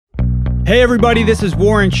Hey everybody, this is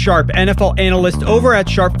Warren Sharp, NFL analyst over at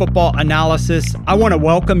Sharp Football Analysis. I want to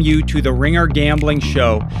welcome you to the Ringer Gambling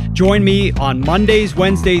Show. Join me on Mondays,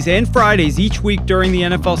 Wednesdays, and Fridays each week during the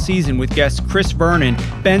NFL season with guests Chris Vernon,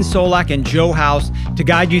 Ben Solak, and Joe House to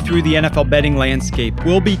guide you through the NFL betting landscape.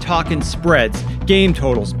 We'll be talking spreads, game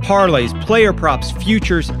totals, parlays, player props,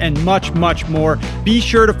 futures, and much, much more. Be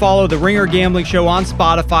sure to follow the Ringer Gambling Show on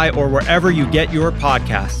Spotify or wherever you get your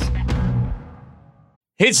podcasts.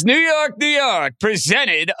 It's New York, New York,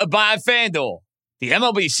 presented by FanDuel. The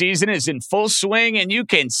MLB season is in full swing, and you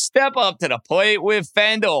can step up to the plate with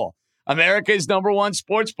FanDuel, America's #1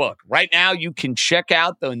 sportsbook. Right now, you can check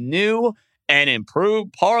out the new and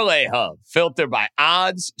improved Parlay Hub, filtered by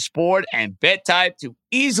odds, sport, and bet type to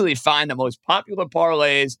easily find the most popular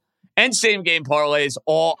parlays and same-game parlays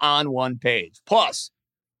all on one page. Plus,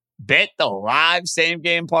 bet the live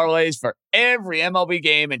same-game parlays for every MLB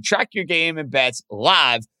game and track your game and bets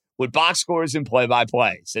live with box scores and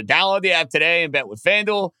play-by-play. So download the app today and bet with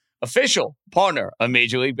FanDuel, official partner of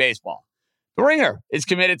Major League Baseball. The Ringer is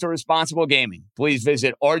committed to responsible gaming. Please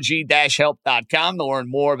visit rg-help.com to learn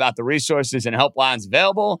more about the resources and helplines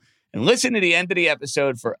available and listen to the end of the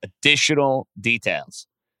episode for additional details.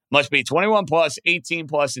 Must be 21 plus, 18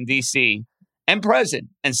 plus in D.C., and present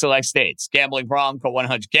in select states. Gambling problem? Call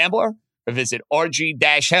 1-800-GAMBLER or visit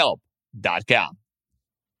rg-help.com.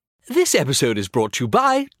 This episode is brought to you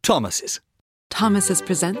by Thomas's. Thomas's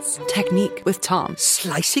presents Technique with Tom.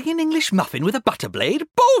 Slicing an English muffin with a butter blade?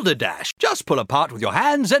 Boulder Dash! Just pull apart with your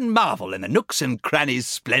hands and marvel in the nooks and crannies'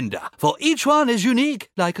 splendor. For each one is unique,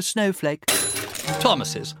 like a snowflake.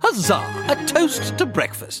 Thomas's. Huzzah! A toast to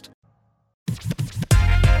breakfast.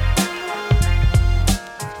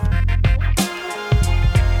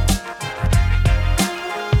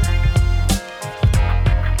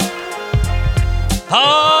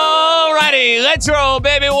 Alrighty, let's roll,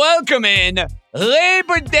 baby. Welcome in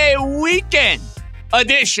Labor Day weekend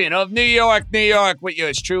edition of New York, New York with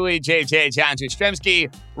yours truly, JJ John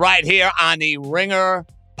Jastrzemski, right here on the Ringer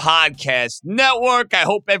Podcast Network. I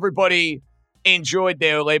hope everybody enjoyed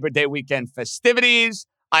their Labor Day weekend festivities.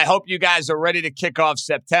 I hope you guys are ready to kick off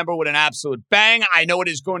September with an absolute bang. I know it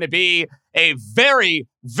is going to be a very,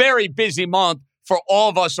 very busy month for all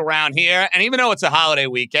of us around here. And even though it's a holiday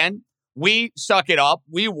weekend, we suck it up.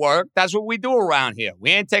 We work. That's what we do around here.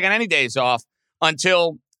 We ain't taking any days off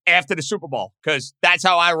until after the Super Bowl because that's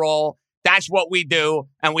how I roll. That's what we do,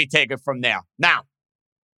 and we take it from there. Now,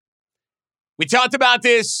 we talked about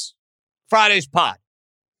this Friday's pod.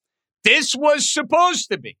 This was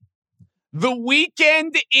supposed to be the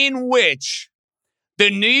weekend in which the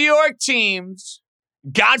New York teams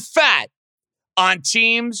got fat on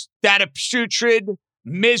teams that are putrid,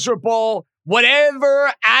 miserable,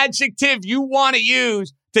 whatever adjective you want to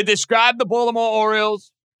use to describe the Baltimore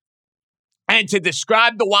Orioles and to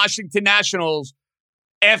describe the Washington Nationals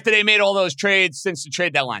after they made all those trades since the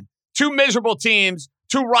trade deadline. Two miserable teams,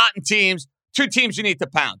 two rotten teams, two teams you need to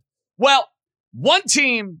pound. Well, one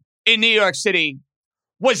team in New York City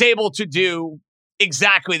was able to do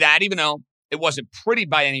exactly that, even though it wasn't pretty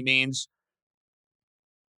by any means.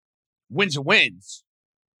 Wins are wins.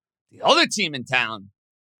 The other team in town,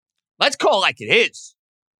 let's call it like it is.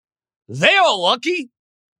 They are lucky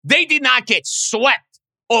they did not get swept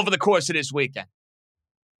over the course of this weekend.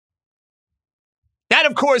 That,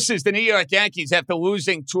 of course, is the New York Yankees after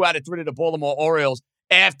losing 2 out of 3 to the Baltimore Orioles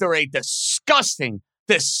after a disgusting,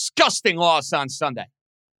 disgusting loss on Sunday.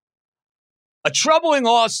 A troubling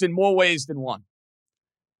loss in more ways than one.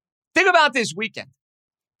 Think about this weekend.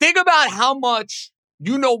 Think about how much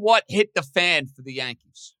you-know-what hit the fan for the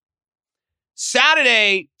Yankees.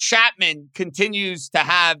 Saturday, Chapman continues to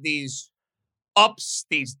have these ups,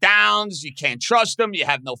 these downs. You can't trust him. You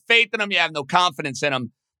have no faith in him. You have no confidence in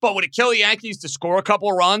him. But would it kill the Yankees to score a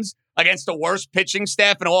couple of runs against the worst pitching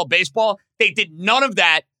staff in all of baseball? They did none of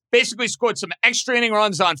that. Basically scored some extra inning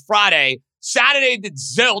runs on Friday. Saturday did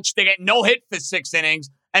zilch. They get no hit for 6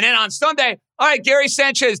 innings. And then on Sunday, all right, Gary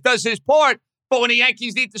Sanchez does his part. But when the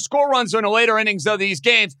Yankees need to score runs in the later innings of these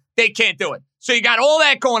games, they can't do it. So you got all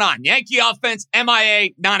that going on. Yankee offense,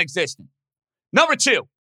 MIA, non-existent. Number 2,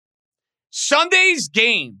 Sunday's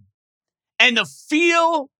game and the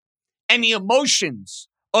feel and the emotions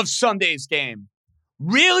of Sunday's game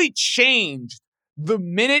really changed the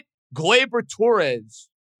minute Gleyber Torres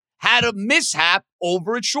had a mishap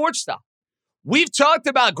over at shortstop. We've talked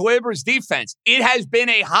about Gleyber's defense. It has been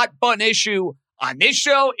a hot button issue on this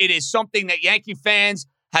show. It is something that Yankee fans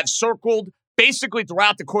have circled basically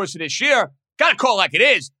throughout the course of this year. Got to call it like it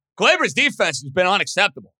is. Gleyber's defense has been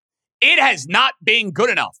unacceptable. It has not been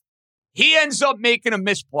good enough. He ends up making a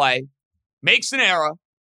misplay, makes an error,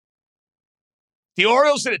 The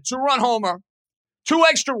Orioles hit a 2-run homer, 2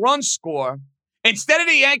 extra runs score. Instead of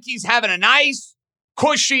the Yankees having a nice,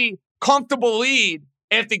 cushy, comfortable lead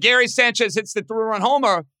after Gary Sanchez hits the 3-run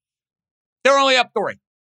homer, they're only up 3.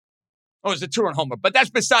 Oh, it's a 2-run homer, but that's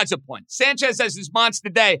besides the point. Sanchez has his monster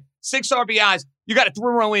day, 6 RBIs. You got a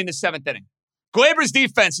 3-run lead in the 7th inning. Gleyber's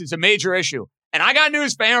defense is a major issue. And I got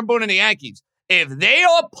news for Aaron Boone and the Yankees. If they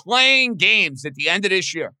are playing games at the end of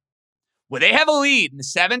this year where they have a lead in the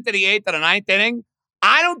 7th and the 8th and the 9th inning,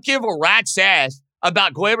 I don't give a rat's ass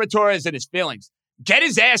about Gleyber Torres and his feelings. Get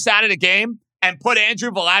his ass out of the game and put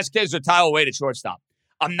Andrew Velazquez or Tyler Wade at shortstop.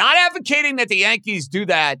 I'm not advocating that the Yankees do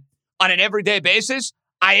that on an everyday basis.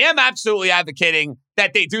 I am absolutely advocating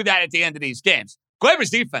that they do that at the end of these games.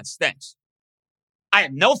 Gleyber's defense stinks. I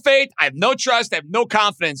have no faith, I have no trust, I have no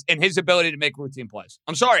confidence in his ability to make routine plays.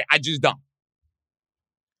 I'm sorry, I just don't.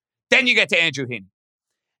 Then you get to Andrew Heaney.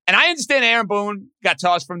 And I understand Aaron Boone got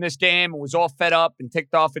tossed from this game and was all fed up and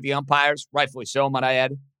ticked off at the umpires, rightfully so, might I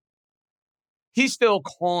add. He's still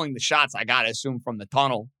calling the shots, I got to assume, from the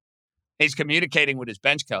tunnel. He's communicating with his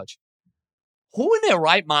bench coach. Who in their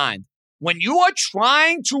right mind, when you are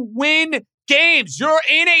trying to win games, you're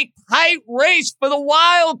in a tight race for the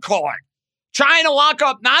wild card, trying to lock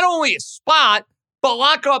up not only a spot, but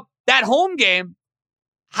lock up that home game.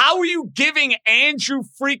 How are you giving Andrew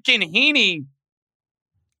freaking Heaney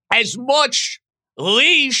as much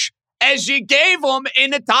leash as you gave him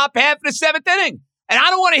in the top half of the 7th inning? And I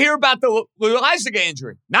don't want to hear about the Loaisiga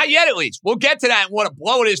injury. Not yet, at least. We'll get to that and what a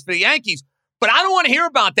blow it is for the Yankees. But I don't want to hear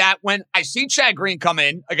about that when I see Chad Green come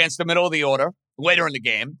in against the middle of the order later in the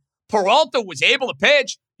game. Peralta was able to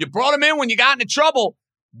pitch. You brought him in when you got into trouble.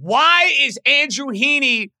 Why is Andrew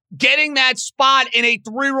Heaney getting that spot in a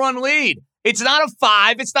 3-run lead? It's not a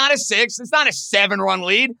 5. It's not a 6. It's not a 7-run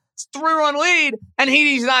lead. It's a 3-run lead, and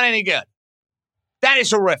Heaney's not any good. That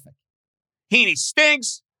is horrific. Heaney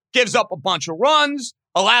stinks, gives up a bunch of runs,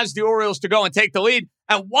 allows the Orioles to go and take the lead.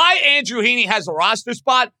 And why Andrew Heaney has a roster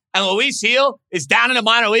spot and Luis Gil is down in the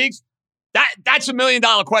minor leagues, that's $1 million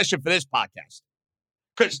question for this podcast.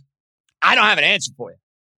 Because I don't have an answer for you.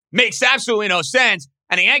 Makes absolutely no sense.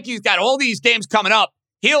 And the Yankees got all these games coming up.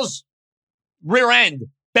 Gil's rear end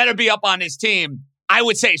better be up on his team, I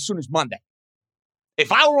would say, as soon as Monday.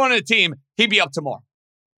 If I were running a team, he'd be up tomorrow.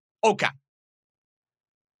 Okay.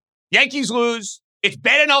 Yankees lose. It's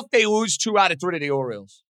bad enough they lose 2 out of 3 to the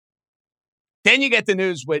Orioles. Then you get the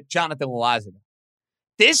news with Jonathan Loaisiga.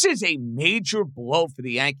 This is a major blow for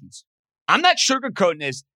the Yankees. I'm not sugarcoating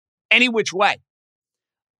this any which way.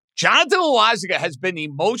 Jonathan Loaisiga has been the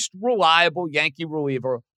most reliable Yankee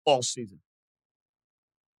reliever all season.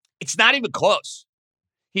 It's not even close.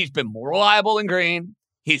 He's been more reliable than Green.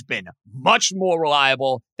 He's been much more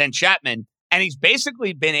reliable than Chapman. And he's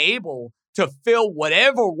basically been able to fill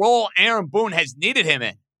whatever role Aaron Boone has needed him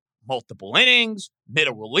in. Multiple innings,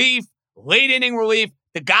 middle relief, late inning relief.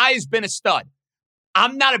 The guy has been a stud.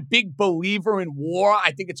 I'm not a big believer in WAR.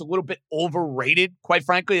 I think it's a little bit overrated, quite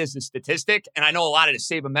frankly, as a statistic. And I know a lot of the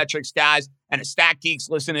sabermetrics guys and the stat geeks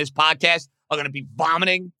listening to this podcast are going to be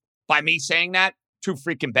vomiting by me saying that. Too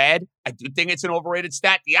freaking bad. I do think it's an overrated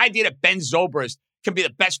stat. The idea that Ben Zobrist can be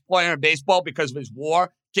the best player in baseball because of his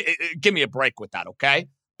WAR, give me a break with that, okay?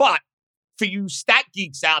 But for you stat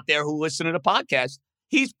geeks out there who listen to the podcast,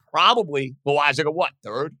 he's probably, Loaisiga, what,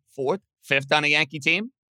 3rd, 4th, 5th on a Yankee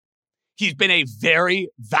team? He's been a very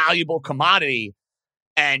valuable commodity,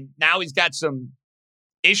 and now he's got some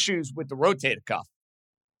issues with the rotator cuff.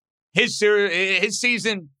 His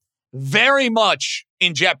season very much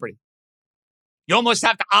in jeopardy. You almost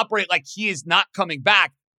have to operate like he is not coming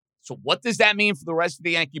back. So what does that mean for the rest of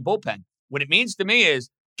the Yankee bullpen? What it means to me is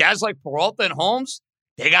guys like Peralta and Holmes,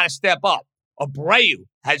 they got to step up. Abreu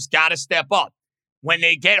has got to step up. When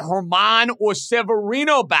they get Herman or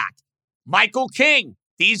Severino back, Michael King,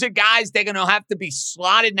 these are guys they're going to have to be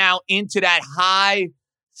slotted now into that high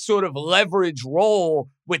sort of leverage role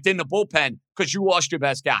within the bullpen because you lost your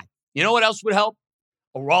best guy. You know what else would help?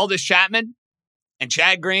 Aroldis Chapman and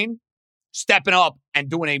Chad Green stepping up and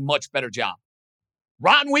doing a much better job.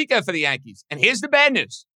 Rotten weekend for the Yankees. And here's the bad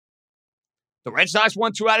news. The Red Sox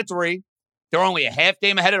won 2 out of 3. They're only a half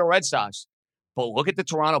game ahead of the Red Sox. But look at the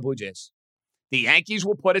Toronto Blue Jays. The Yankees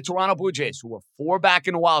will play the Toronto Blue Jays, who are 4 back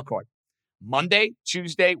in the wild card. Monday,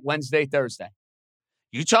 Tuesday, Wednesday, Thursday.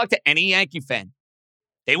 You talk to any Yankee fan,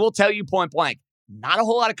 they will tell you point blank, not a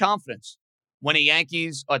whole lot of confidence when the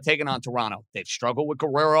Yankees are taking on Toronto. They've struggled with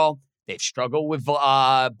Guerrero. They've struggled with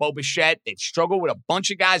Bo Bichette. They've struggled with a bunch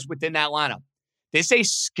of guys within that lineup. This is a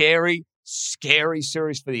scary, scary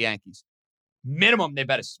series for the Yankees. Minimum, they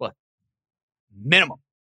better split. Minimum.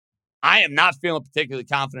 I am not feeling particularly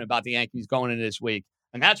confident about the Yankees going into this week.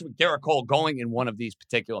 And that's with Garrett Cole going in one of these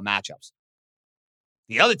particular matchups.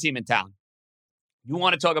 The other team in town, you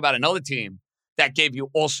want to talk about another team that gave you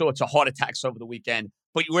all sorts of heart attacks over the weekend,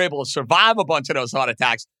 but you were able to survive a bunch of those heart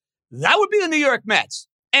attacks. That would be the New York Mets.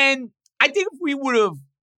 And I think if we would have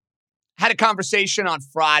had a conversation on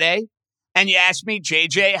Friday and you asked me,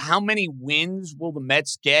 JJ, how many wins will the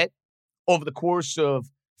Mets get over the course of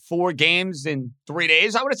 4 games in 3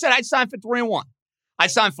 days, I would have said I'd sign for 3-1. I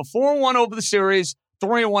signed for 4-1 over the series,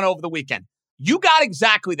 3-1 over the weekend. You got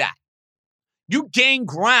exactly that. You gained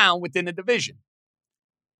ground within the division.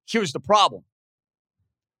 Here's the problem.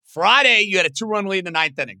 Friday, you had a 2-run lead in the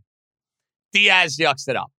 9th inning. Diaz yucks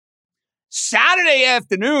it up. Saturday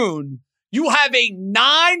afternoon, you have a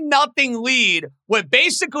 9-0 lead where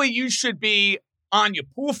basically you should be on your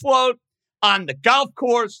pool float, on the golf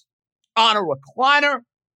course, on a recliner,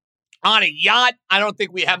 on a yacht. I don't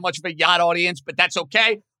think we have much of a yacht audience, but that's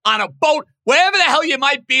okay. On a boat, wherever the hell you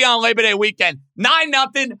might be on Labor Day weekend.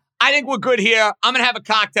 9-0. I think we're good here. I'm going to have a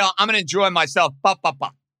cocktail. I'm going to enjoy myself.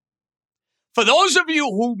 For those of you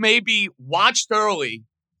who maybe watched early,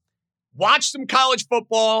 watched some college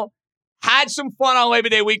football, had some fun on Labor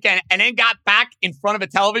Day weekend, and then got back in front of a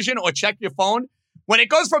television or checked your phone, when it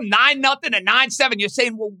goes from 9-0 to 9-7, you're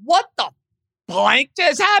saying, well, what the blank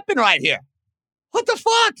just happened right here? What the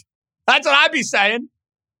fuck? That's what I'd be saying.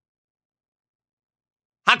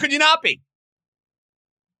 How could you not be?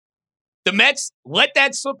 The Mets let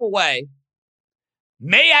that slip away.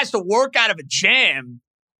 May has to work out of a jam,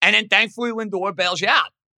 and then thankfully Lindor bails you out.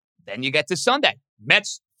 Then you get to Sunday.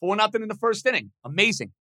 Mets 4-0 in the first inning.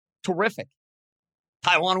 Amazing. Terrific.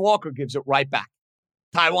 Taijuan Walker gives it right back.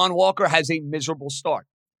 Taijuan Walker has a miserable start.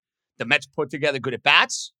 The Mets put together good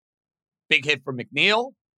at-bats. Big hit from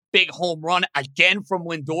McNeil. Big home run again from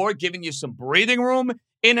Lindor, giving you some breathing room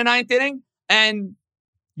in the 9th inning. And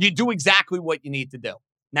you do exactly what you need to do.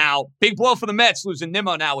 Now, big blow for the Mets, losing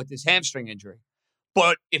Nimmo now with his hamstring injury.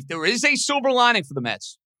 But if there is a silver lining for the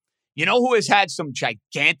Mets, you know who has had some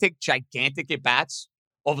gigantic at-bats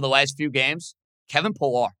over the last few games? Kevin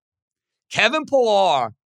Pillar. Kevin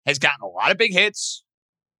Pillar has gotten a lot of big hits.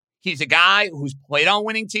 He's a guy who's played on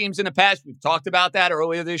winning teams in the past. We've talked about that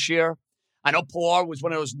earlier this year. I know Pillar was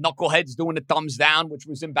one of those knuckleheads doing the thumbs down, which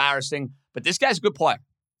was embarrassing. But this guy's a good player.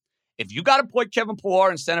 If you got to put Kevin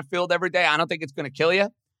Pillar in center field every day, I don't think it's going to kill you.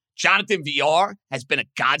 Jonathan Villar has been a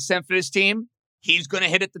godsend for this team. He's going to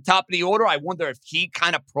hit at the top of the order. I wonder if he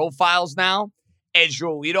kind of profiles now as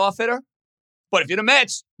your leadoff hitter. But if you're the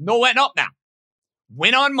Mets, no letting up now.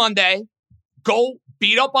 Win on Monday. Go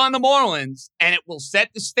beat up on the Marlins, and it will set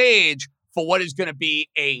the stage for what is going to be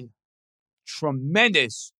a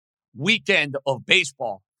tremendous weekend of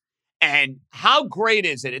baseball. And how great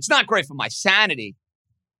is it? It's not great for my sanity,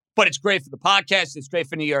 but it's great for the podcast. It's great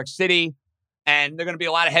for New York City. And there are going to be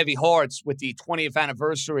a lot of heavy hearts with the 20th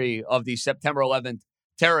anniversary of the September 11th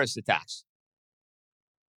terrorist attacks.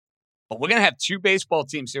 But we're going to have 2 baseball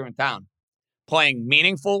teams here in town playing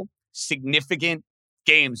meaningful, significant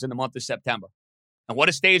games in the month of September. And what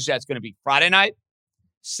a stage that's going to be. Friday night,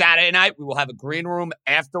 Saturday night, we will have a green room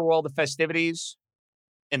after all the festivities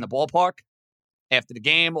in the ballpark. After the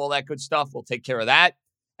game, all that good stuff. We'll take care of that.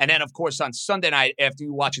 And then, of course, on Sunday night, after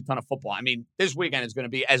you watch a ton of football. I mean, this weekend is going to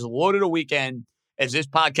be as loaded a weekend as this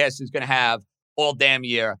podcast is going to have all damn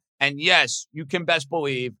year. And yes, you can best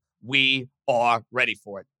believe we are ready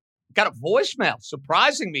for it. Got a voicemail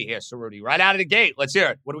surprising me here, Cerruti, right out of the gate. Let's hear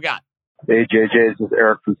it. What do we got? Hey, JJ, this is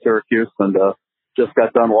Eric from Syracuse, and just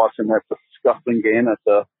got done watching that disgusting game at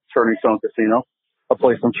the Turning Stone Casino, a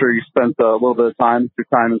place I'm sure you spent a little bit of your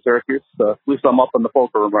time in Syracuse. At least I'm up in the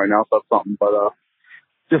poker room right now, so that's something. But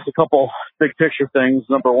just a couple big picture things.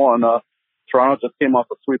 Number one, Toronto just came off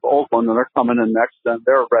a sweep of Oakland, and they're coming in next, and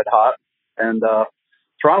they're red hot. And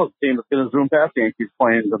Toronto's team is going to zoom past the Yankees,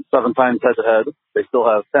 playing them 7 times head-to-head. They still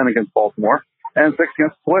have 10 against Baltimore and 6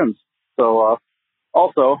 against the Twins. So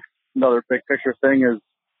also, another big picture thing is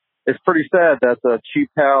it's pretty sad that Cheap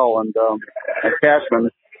Pal and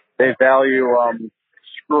Cashman, they value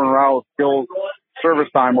screwing around with Gill's service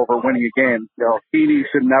time over winning a game. You know, Heaney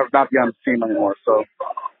should not be on the team anymore. So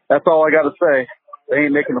that's all I got to say. They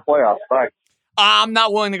ain't making the playoffs. Bye. I'm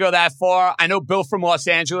not willing to go that far. I know Bill from Los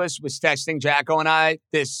Angeles was texting Jacko and I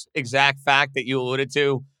this exact fact that you alluded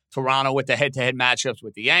to. Toronto with the head-to-head matchups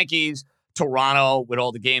with the Yankees. Toronto with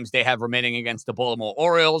all the games they have remaining against the Baltimore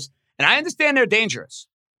Orioles. And I understand they're dangerous.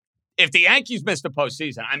 If the Yankees miss the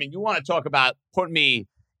postseason, I mean, you want to talk about putting me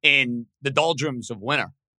in the doldrums of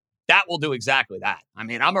winter. That will do exactly that. I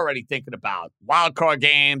mean, I'm already thinking about wild card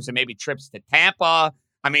games and maybe trips to Tampa.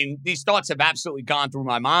 I mean, these thoughts have absolutely gone through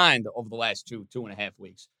my mind over the last 2.5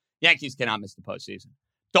 weeks. Yankees cannot miss the postseason.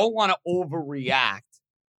 Don't want to overreact.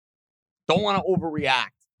 Don't want to overreact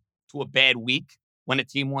to a bad week when a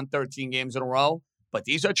team won 13 games in a row. But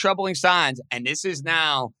these are troubling signs, and this is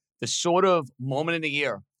now the sort of moment in the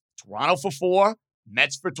year. Toronto for 4,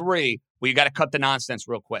 Mets for 3, where you got to cut the nonsense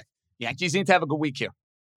real quick. Yankees need to have a good week here.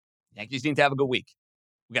 Yankees need to have a good week.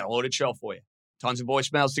 We got a loaded show for you. Tons of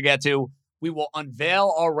voicemails to get to. We will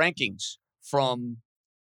unveil our rankings from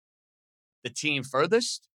the team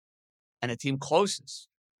furthest and the team closest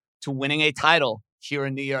to winning a title here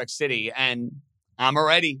in New York City. And I'm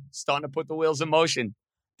already starting to put the wheels in motion.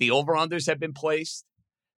 The over-unders have been placed.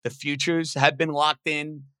 The futures have been locked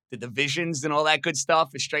in. The divisions and all that good stuff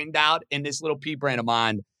is straightened out in this little pea brain of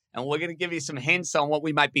mine. And we're going to give you some hints on what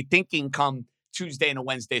we might be thinking come Tuesday and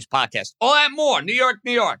Wednesday's podcast. All that more. New York,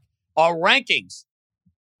 New York. Our rankings.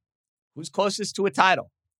 Who's closest to a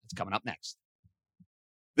title? It's coming up next.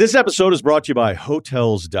 This episode is brought to you by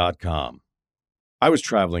Hotels.com. I was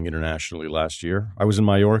traveling internationally last year. I was in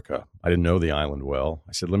Mallorca. I didn't know the island well.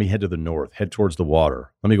 I said, let me head to the north, head towards the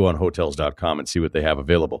water. Let me go on Hotels.com and see what they have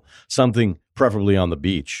available. Something preferably on the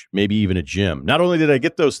beach, maybe even a gym. Not only did I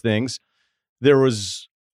get those things, there was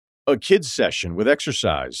a kids session with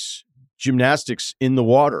exercise, gymnastics in the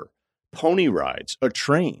water, pony rides, a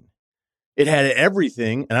train. It had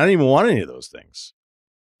everything, and I didn't even want any of those things.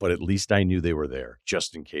 But at least I knew they were there,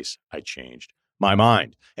 just in case I changed my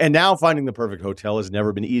mind. And now finding the perfect hotel has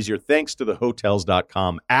never been easier thanks to the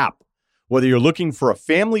Hotels.com app. Whether you're looking for a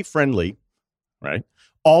family-friendly, right,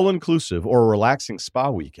 all-inclusive or a relaxing spa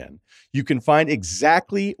weekend, you can find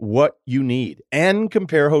exactly what you need and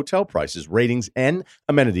compare hotel prices, ratings, and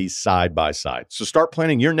amenities side by side. So start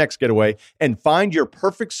planning your next getaway and find your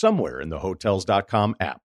perfect somewhere in the Hotels.com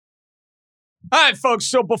app. All right, folks.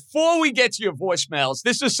 So before we get to your voicemails,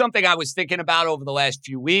 this is something I was thinking about over the last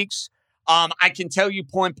few weeks. I can tell you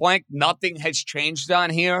point blank, nothing has changed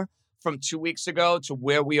on here from 2 weeks ago to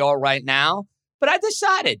where we are right now. But I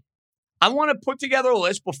decided I want to put together a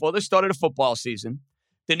list before the start of the football season.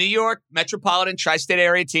 The New York metropolitan tri-state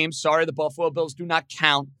area teams, sorry, the Buffalo Bills do not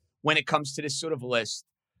count when it comes to this sort of list.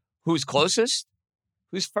 Who's closest?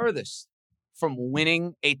 Who's furthest from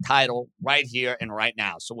winning a title right here and right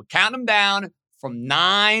now? So we'll count them down from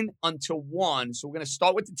 9 until 1. So we're going to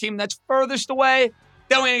start with the team that's furthest away.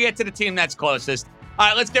 Then we're going to get to the team that's closest. All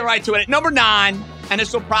right, let's get right to it. At number 9, and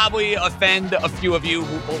this will probably offend a few of you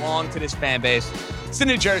who belong to this fan base, it's the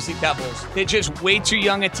New Jersey Devils. They're just way too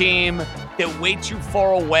young a team. They're way too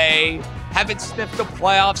far away. Haven't sniffed the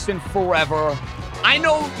playoffs in forever. I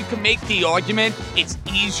know you can make the argument it's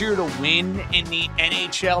easier to win in the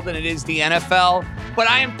NHL than it is the NFL, but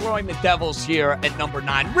I am throwing the Devils here at number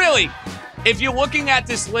 9. Really, if you're looking at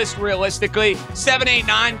this list realistically, 7, 8,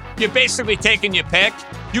 9, you're basically taking your pick.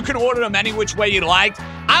 You can order them any which way you like.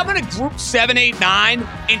 I'm going to group 7, 8, 9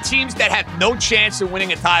 in teams that have no chance of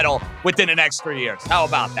winning a title within the next 3 years. How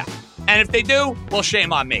about that? And if they do, well,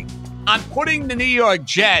 shame on me. I'm putting the New York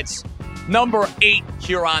Jets number 8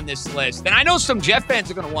 here on this list. And I know some Jet fans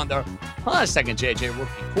are going to wonder, hold on a second, JJ,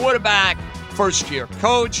 rookie quarterback, first-year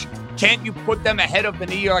coach. Can't you put them ahead of the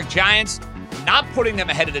New York Giants? Not putting them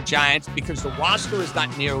ahead of the Giants because the roster is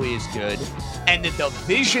not nearly as good. And the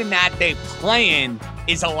division that they play in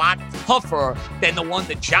is a lot tougher than the one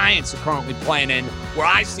the Giants are currently playing in, where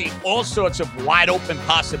I see all sorts of wide-open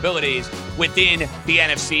possibilities within the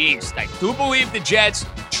NFC East. I do believe the Jets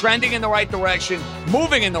trending in the right direction,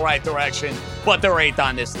 moving in the right direction, but they're 8th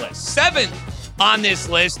on this list. 7th on this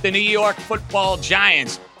list, the New York Football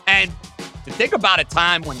Giants. And to think about a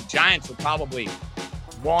time when the Giants were probably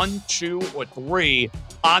 1, 2, or 3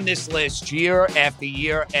 on this list year after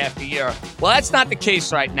year after year. Well, that's not the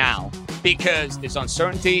case right now because there's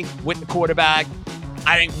uncertainty with the quarterback.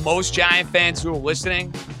 I think most Giant fans who are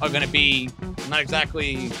listening are going to be not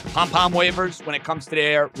exactly pom-pom wavers when it comes to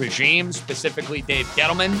their regime, specifically Dave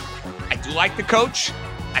Gettleman. I do like the coach.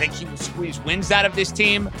 I think he will squeeze wins out of this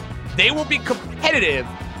team. They will be competitive.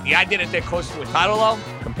 The idea that they're close to a title, though,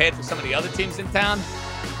 compared to some of the other teams in town,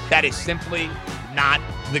 that is simply not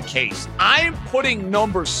the case. I am putting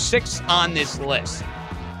number 6 on this list,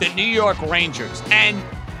 the New York Rangers. And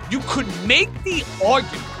you could make the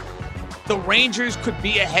argument the Rangers could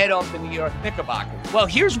be ahead of the New York Knickerbockers. Well,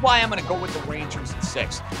 here's why I'm going to go with the Rangers at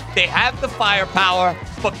 6. They have the firepower,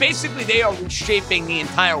 but basically they are reshaping the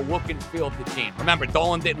entire look and feel of the team. Remember,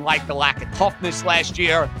 Dolan didn't like the lack of toughness last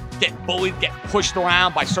year, get bullied, get pushed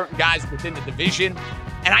around by certain guys within the division.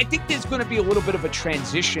 And I think there's going to be a little bit of a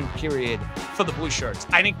transition period for the Blue Shirts.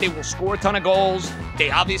 I think they will score a ton of goals.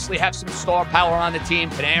 They obviously have some star power on the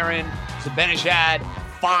team. Panarin, Zibanejad,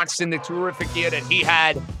 Fox in the terrific year that he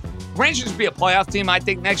had. Rangers will be a playoff team, I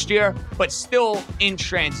think, next year, but still in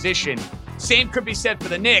transition. Same could be said for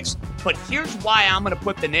the Knicks, but here's why I'm going to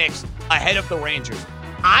put the Knicks ahead of the Rangers.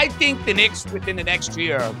 I think the Knicks within the next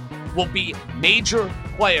year will be major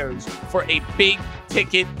players for a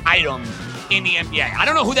big-ticket item in the NBA. I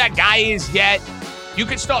don't know who that guy is yet. You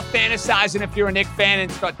can start fantasizing if you're a Knicks fan and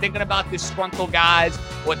start thinking about disgruntled guys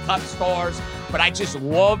or tough stars, but I just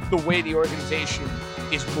love the way the organization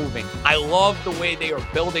is moving. I love the way they are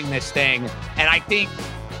building this thing, and I think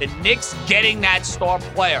the Knicks getting that star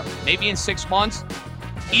player, maybe in 6 months,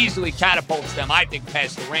 easily catapults them, I think,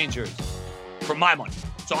 past the Rangers, for my money.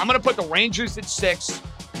 So I'm going to put the Rangers at 6,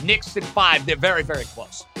 Knicks at 5. They're very, very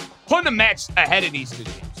close. Putting the Mets ahead of these two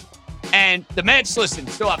teams. And the Mets, listen,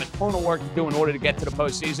 still have a ton of work to do in order to get to the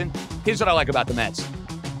postseason. Here's what I like about the Mets.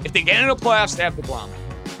 If they get into the playoffs, they have DeGrom.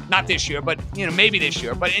 Not this year, but maybe this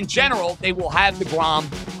year. But in general, they will have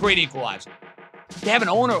DeGrom, great equalizer. They have an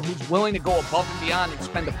owner who's willing to go above and beyond and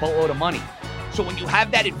spend a boatload of money. So when you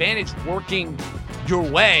have that advantage working your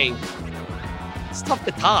way, it's tough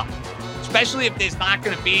to top. Especially if there's not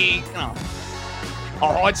going to be, a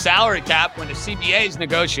hard salary cap when the CBA is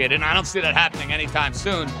negotiated. And I don't see that happening anytime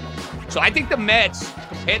soon. So I think the Mets,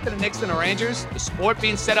 compared to the Knicks and the Rangers, the sport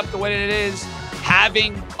being set up the way that it is,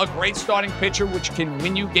 having a great starting pitcher which can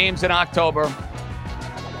win you games in October,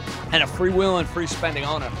 and a freewheeling, free-spending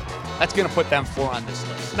owner, that's going to put them 4 on this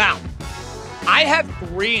list. Now, I have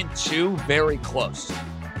 3 and 2 very close.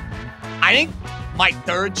 I think my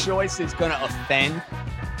third choice is going to offend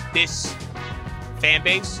this fan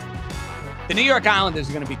base. The New York Islanders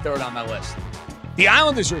are going to be third on my list. The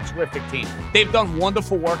Islanders are a terrific team. They've done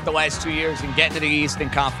wonderful work the last 2 years in getting to the Eastern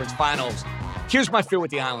Conference Finals. Here's my fear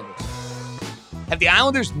with the Islanders. Have the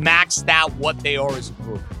Islanders maxed out what they are as a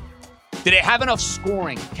group? Do they have enough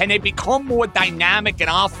scoring? Can they become more dynamic in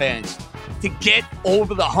offense to get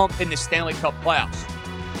over the hump in the Stanley Cup playoffs?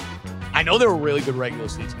 I know they're a really good regular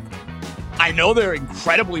season team. I know they're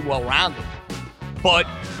incredibly well-rounded. But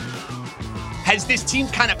has this team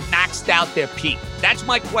kind of maxed out their peak? That's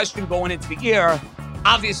my question going into the year.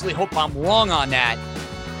 Obviously, hope I'm wrong on that.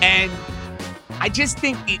 And I just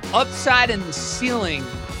think the upside and the ceiling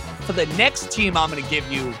for the next team I'm going to give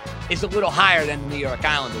you is a little higher than the New York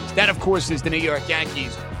Islanders. That, of course, is the New York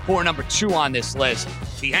Yankees, who are number 2 on this list.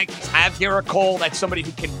 The Yankees have Garrett Cole. That's somebody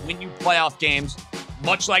who can win you playoff games,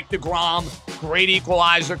 much like DeGrom. Great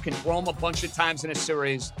equalizer, can throw him a bunch of times in a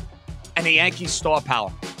series. And the Yankees' star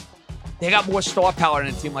power. They got more star power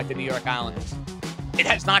than a team like the New York Islanders. It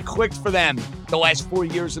has not clicked for them the last 4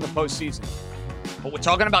 years in the postseason. But we're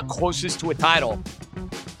talking about closest to a title.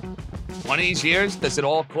 One of these years, does it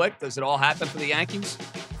all click? Does it all happen for the Yankees?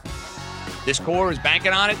 This core is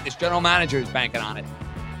banking on it. This general manager is banking on it.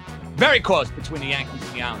 Very close between the Yankees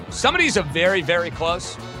and the Islanders. Some of these are very, very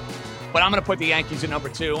close. But I'm going to put the Yankees at number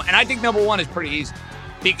 2. And I think number 1 is pretty easy.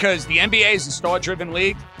 Because the NBA is a star-driven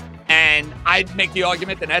league. And I'd make the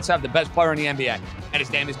argument the Nets have the best player in the NBA, and his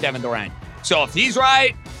name is Kevin Durant. So if he's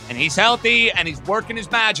right, and he's healthy, and he's working his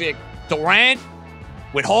magic, Durant,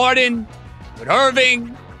 with Harden, with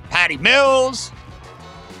Irving, Patty Mills,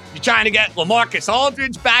 you're trying to get LaMarcus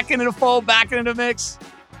Aldridge back into the fold, back into the mix.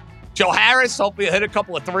 Joe Harris, hopefully he'll hit a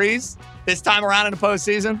couple of threes this time around in the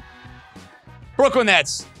postseason. Brooklyn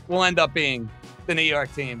Nets will end up being the New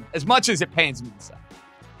York team, as much as it pains me to say.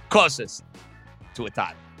 Closest to a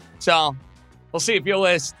title. So we'll see if your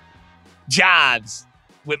list jives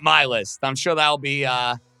with my list. I'm sure that'll be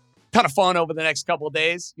a ton of fun over the next couple of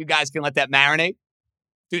days. You guys can let that marinate.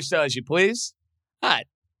 Do so as you please. All right,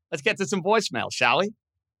 let's get to some voicemail, shall we?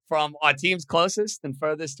 From our team's closest and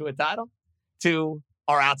furthest to a title to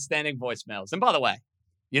our outstanding voicemails. And by the way,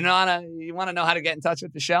 you want to know how to get in touch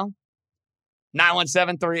with the show?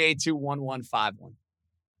 917-382-1151.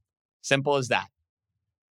 Simple as that.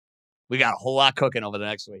 We got a whole lot cooking over the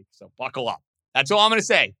next week, so buckle up. That's all I'm going to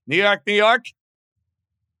say. New York, New York,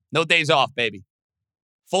 no days off, baby.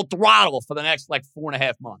 Full throttle for the next,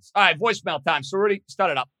 4.5 months. All right, voicemail time. So, Rudy,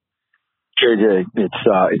 start it up. JJ,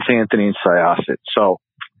 it's Anthony in Syosset. So,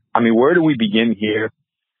 where do we begin here?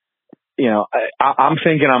 I'm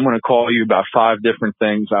thinking I'm going to call you about 5 different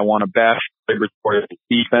things. I want to bash the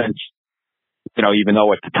defense. Even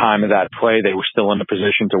though at the time of that play, they were still in a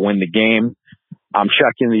position to win the game. I'm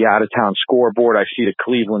checking the out-of-town scoreboard. I see the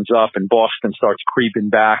Cleveland's up and Boston starts creeping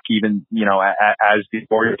back even, as the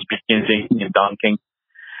Warriors begin dinking and dunking.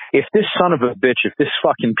 If this son of a bitch, if this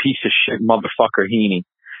fucking piece of shit motherfucker Heaney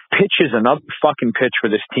pitches another fucking pitch for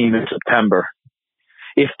this team in September,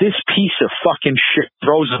 if this piece of fucking shit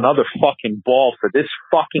throws another fucking ball for this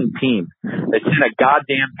fucking team that's in a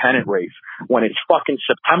goddamn pennant race when it's fucking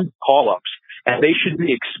September call-ups, and they should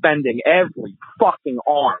be expending every fucking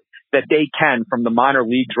arm that they can from the minor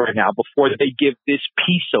leagues right now before they give this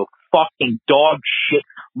piece of fucking dog shit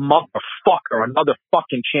motherfucker another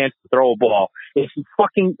fucking chance to throw a ball. If he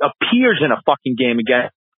fucking appears in a fucking game again,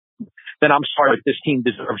 then I'm sorry, but this team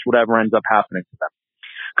deserves whatever ends up happening to them.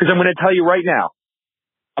 Because I'm going to tell you right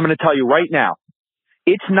now,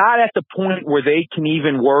 it's not at the point where they can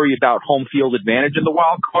even worry about home field advantage in the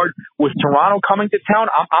wild card. With Toronto coming to town,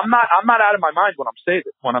 I'm not out of my mind when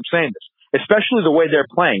I'm saying this, especially the way they're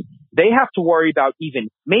playing. They have to worry about even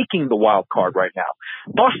making the wild card right now.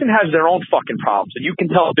 Boston has their own fucking problems, and you can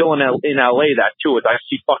tell Bill in LA that too. As I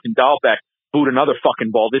see fucking Dahlbeck boot another fucking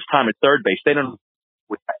ball, this time at third base. They don't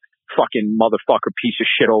with that fucking motherfucker piece of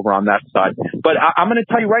shit over on that side. But I'm going to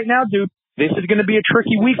tell you right now, dude, this is going to be a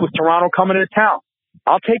tricky week with Toronto coming to town.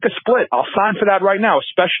 I'll take a split. I'll sign for that right now,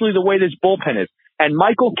 especially the way this bullpen is. And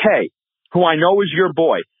Michael Kay, who I know is your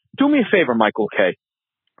boy, do me a favor, Michael Kay.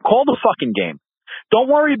 Call the fucking game. Don't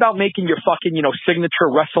worry about making your fucking, signature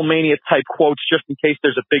WrestleMania type quotes just in case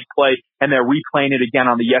there's a big play and they're replaying it again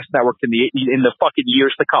on the Yes Network in the fucking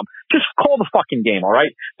years to come. Just call the fucking game, all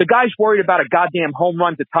right? The guy's worried about a goddamn home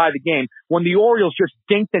run to tie the game when the Orioles just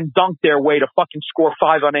dinked and dunked their way to fucking score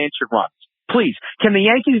 5 unanswered runs. Please, can the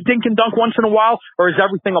Yankees dink and dunk once in a while, or is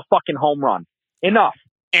everything a fucking home run? Enough.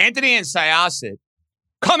 Anthony and Syosset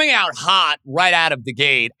coming out hot right out of the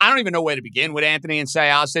gate. I don't even know where to begin with Anthony and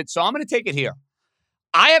Syosset, so I'm going to take it here.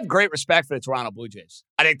 I have great respect for the Toronto Blue Jays.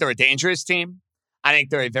 I think they're a dangerous team. I think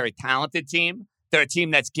they're a very talented team. They're a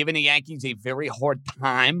team that's given the Yankees a very hard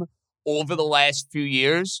time over the last few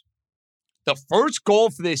years. The first goal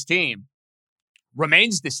for this team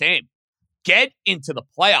remains the same. Get into the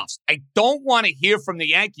playoffs. I don't want to hear from the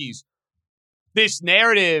Yankees this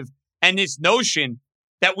narrative and this notion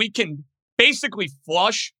that we can basically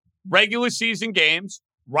flush regular season games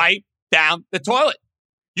right down the toilet.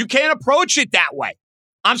 You can't approach it that way.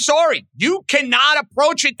 I'm sorry. You cannot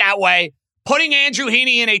approach it that way, putting Andrew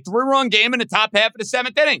Heaney in a 3-run game in the top half of the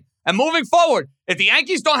 7th inning. And moving forward, if the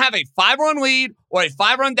Yankees don't have a 5-run lead or a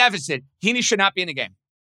 5-run deficit, Heaney should not be in the game.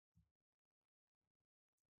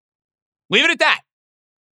 Leave it at that.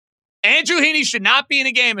 Andrew Heaney should not be in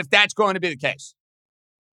a game if that's going to be the case.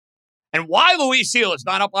 And why Luis Gil is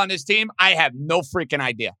not up on this team, I have no freaking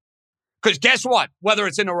idea. Because guess what? Whether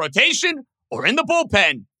it's in a rotation or in the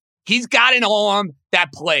bullpen, he's got an arm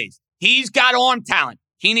that plays. He's got arm talent.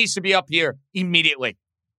 He needs to be up here immediately.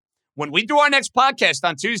 When we do our next podcast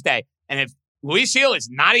on Tuesday, and if Luis Gil is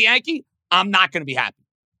not a Yankee, I'm not going to be happy.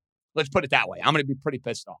 Let's put it that way. I'm going to be pretty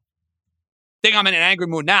pissed off. I think I'm in an angry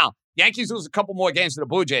mood now. Yankees lose a couple more games to the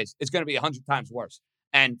Blue Jays, it's going to be 100 times worse.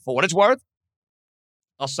 And for what it's worth,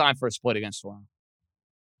 I'll sign for a split against Toronto.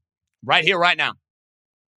 Right here, right now.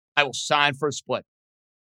 I will sign for a split.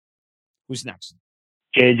 Who's next?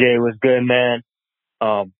 JJ was good, man.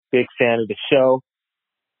 Big fan of the show.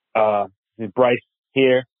 This is Bryce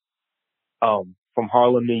here, from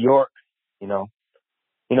Harlem, New York.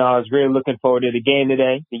 I was really looking forward to the game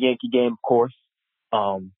today, the Yankee game, of course.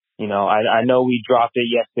 I know we dropped it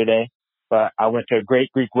yesterday, but I went to a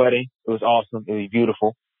great Greek wedding. It was awesome. It was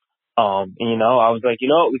beautiful. I was like,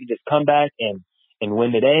 we can just come back and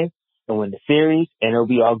win today and win the series, and it'll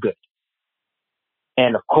be all good.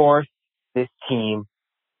 And of course, this team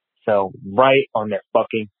fell right on their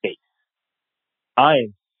fucking face. I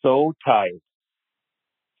am so tired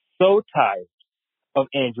of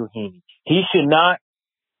Andrew Heaney. He should not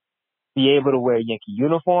be able to wear a Yankee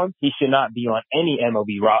uniform. He should not be on any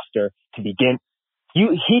MLB roster to begin.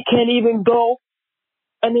 He can't even go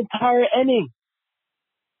an entire inning.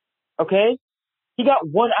 Okay? He got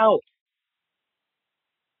 1 out.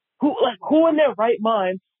 Who in their right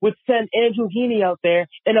mind would send Andrew Heaney out there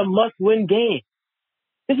in a must-win game?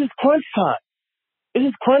 This is crunch time.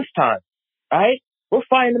 All right? We're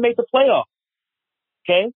fighting to make the playoffs.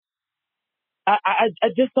 Okay? I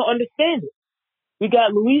just don't understand it. We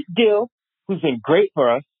got Luis Gil, who's been great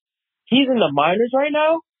for us. He's in the minors right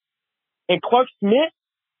now. And Clark Smith,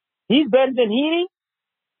 he's better than Heaney.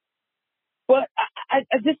 But I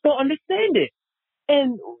just don't understand it.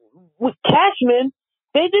 And with Cashman,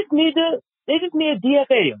 they just need to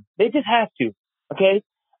DFA him. They just have to. Okay?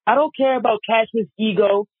 I don't care about Cashman's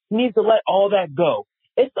ego. He needs to let all that go.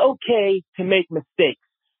 It's okay to make mistakes.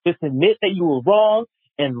 Just admit that you were wrong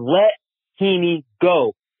and let Heaney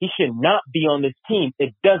go. He should not be on this team.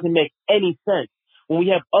 It doesn't make any sense when we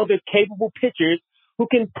have other capable pitchers who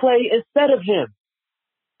can play instead of him.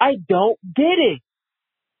 I don't get it.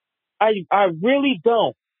 I really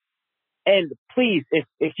don't. And please,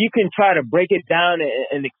 if you can try to break it down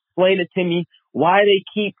and explain it to me, why they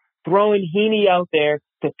keep throwing Heaney out there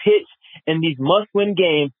to pitch in these must-win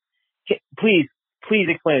games, please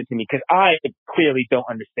explain it to me, because I clearly don't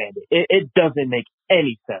understand it. It doesn't make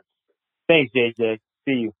any sense. Thanks, JJ.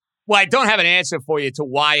 See you. Well, I don't have an answer for you to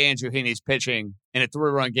why Andrew Heaney's pitching in a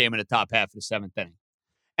 3-run game in the top half of the 7th inning.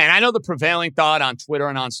 And I know the prevailing thought on Twitter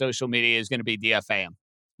and on social media is going to be DFA him,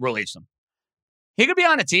 release him. He could be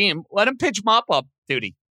on a team. Let him pitch mop-up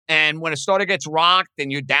duty. And when a starter gets rocked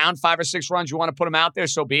and you're down 5 or 6 runs, you want to put him out there,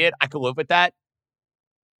 so be it. I could live with that.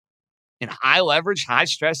 In high-leverage,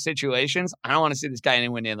 high-stress situations, I don't want to see this guy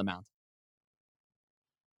anywhere near the mound.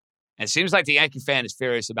 And it seems like the Yankee fan is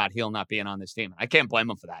furious about Heel not being on this team. I can't blame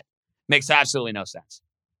him for that. Makes absolutely no sense.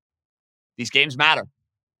 These games matter.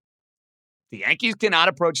 The Yankees cannot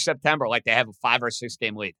approach September like they have a 5 or 6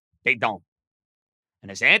 game lead. They don't.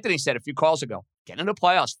 And as Anthony said a few calls ago, get into the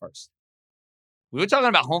playoffs first. We were talking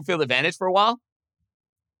about home field advantage for a while.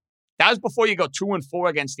 That was before you go 2-4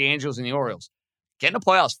 against the Angels and the Orioles. Get in the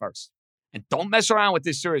playoffs first. And don't mess around with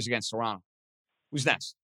this series against Toronto. Who's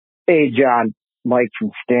next? Hey, John. Mike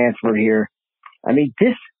from Stanford here. I mean,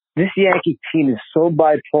 this Yankee team is so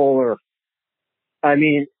bipolar. I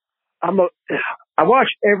mean, I watch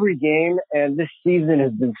every game, and this season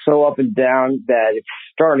has been so up and down that it's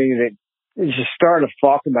just starting to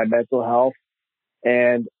fuck with my mental health.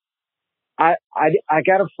 And I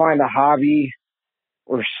got to find a hobby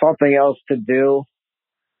or something else to do,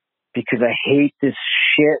 because I hate this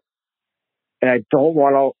shit. And I don't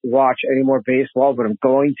want to watch any more baseball, but I'm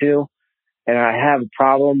going to. And I have a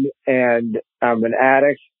problem, and I'm an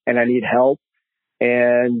addict, and I need help.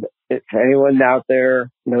 And if anyone out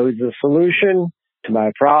there knows the solution to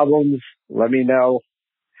my problems, let me know.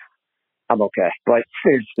 I'm okay. But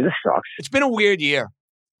seriously, this sucks. It's been a weird year.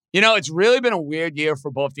 You know, it's really been a weird year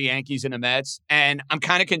for both the Yankees and the Mets. And I'm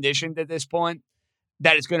kind of conditioned at this point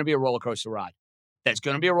that it's going to be a roller coaster ride. That's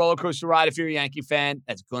going to be a roller coaster ride if you're a Yankee fan.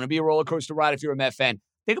 That's going to be a roller coaster ride if you're a Met fan.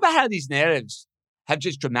 Think about how these narratives have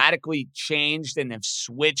just dramatically changed and have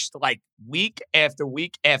switched like week after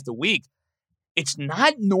week after week. It's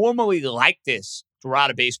not normally like this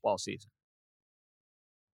throughout a baseball season.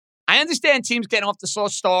 I understand teams getting off the slow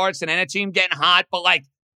starts and then a team getting hot, but like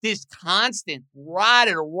this constant ride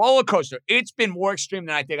at a roller coaster, it's been more extreme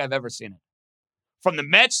than I think I've ever seen it. From the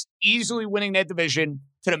Mets easily winning their division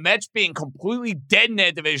to the Mets being completely dead in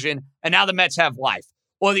their division, and now the Mets have life.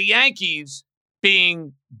 Or the Yankees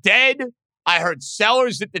being dead. I heard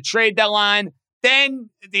sellers at the trade deadline.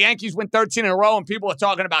 Then the Yankees win 13 in a row, and people are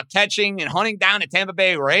talking about catching and hunting down the Tampa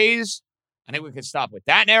Bay Rays. I think we could stop with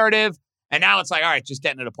that narrative. And now it's like, all right, just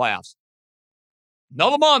get into the playoffs.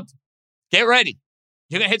 Another month. Get ready.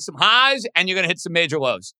 You're going to hit some highs, and you're going to hit some major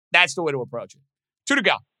lows. That's the way to approach it. 2 to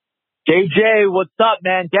go. JJ, what's up,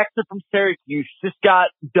 man? Dexter from Syracuse. Just got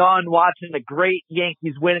done watching the great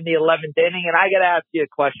Yankees win in the 11th inning, and I got to ask you a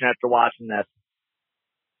question after watching this.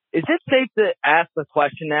 Is it safe to ask the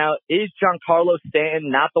question now, is Giancarlo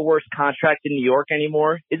Stanton not the worst contract in New York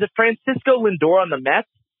anymore? Is it Francisco Lindor on the Mets?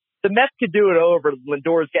 The Mets could do it over.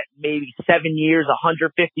 Lindor's getting maybe 7 years,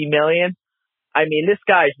 $150 million. I mean, this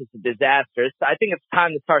guy's just a disaster. I think it's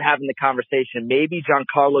time to start having the conversation. Maybe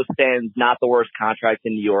Giancarlo Stanton's not the worst contract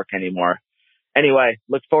in New York anymore. Anyway,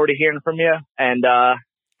 look forward to hearing from you, and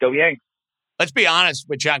go Yanks. Let's be honest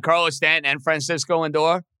with Giancarlo Stanton and Francisco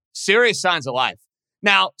Lindor. Serious signs of life.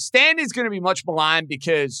 Now, Stanton is going to be much maligned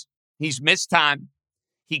because he's missed time.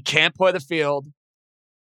 He can't play the field.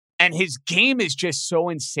 And his game is just so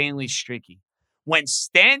insanely streaky. When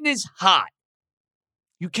Stanton is hot,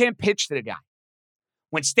 you can't pitch to the guy.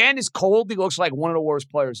 When Stanton is cold, he looks like one of the worst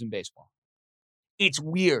players in baseball. It's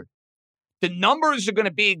weird. The numbers are going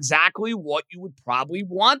to be exactly what you would probably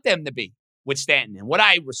want them to be with Stanton. And what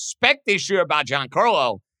I respect this year about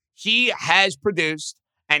Giancarlo, he has produced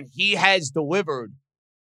and he has delivered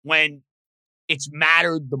when it's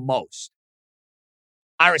mattered the most.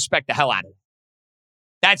 I respect the hell out of it.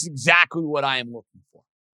 That's exactly what I am looking for.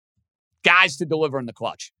 Guys to deliver in the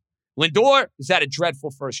clutch. Lindor has had a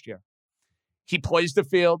dreadful first year. He plays the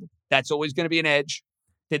field. That's always going to be an edge.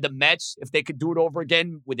 Did the Mets, if they could do it over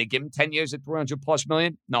again, would they give him 10 years at $300+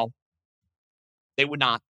 million? No. They would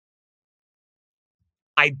not.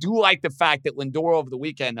 I do like the fact that Lindor over the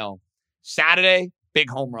weekend, though, Saturday, big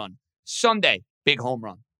home run. Sunday, big home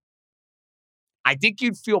run. I think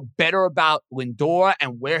you'd feel better about Lindor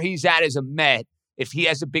and where he's at as a Met if he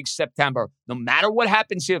has a big September. No matter what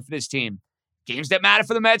happens here for this team, games that matter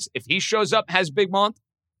for the Mets, if he shows up and has a big month,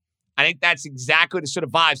 I think that's exactly the sort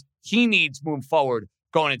of vibes he needs moving forward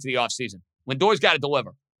going into the offseason. Lindor's got to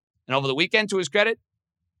deliver. And over the weekend, to his credit,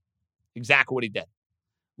 exactly what he did.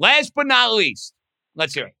 Last but not least,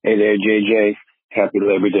 let's hear it. Hey there, JJ. Happy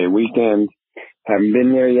Labor Day weekend. Haven't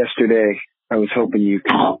been there yesterday. I was hoping you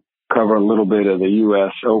could cover a little bit of the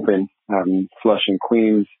U.S. Open out in Flushing,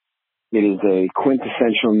 Queens. It is a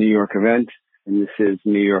quintessential New York event, and this is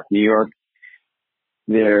New York, New York.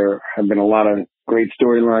 There have been a lot of great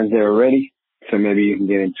storylines there already, so maybe you can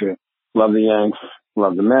get into it. Love the Yanks,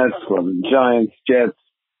 love the Mets, love the Giants, Jets,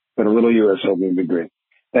 but a little U.S. Open would be great.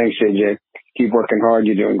 Thanks, JJ. Keep working hard.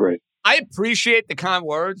 You're doing great. I appreciate the kind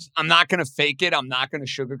words. I'm not going to fake it. I'm not going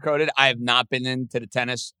to sugarcoat it. I have not been into the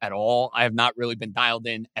tennis at all. I have not really been dialed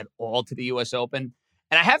in at all to the U.S. Open.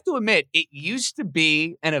 And I have to admit, it used to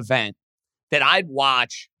be an event that I'd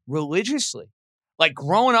watch religiously. Like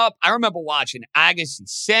growing up, I remember watching Agassi,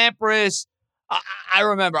 Sampras. I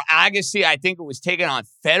remember Agassi, I think it was taking on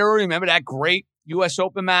Federer. Remember that great U.S.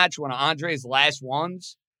 Open match, one of Andre's last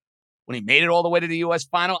ones, when he made it all the way to the U.S.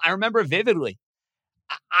 final? I remember vividly.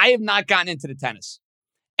 I have not gotten into the tennis.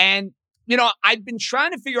 And, you know, I've been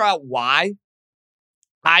trying to figure out why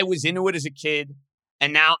I was into it as a kid,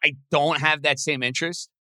 and now I don't have that same interest.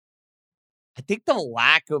 I think the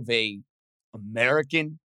lack of a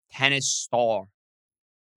American tennis star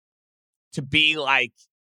to be like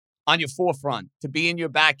on your forefront, to be in your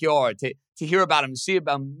backyard, to hear about him, to see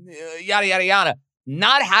about him, yada, yada, yada.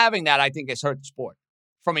 Not having that, I think, has hurt the sport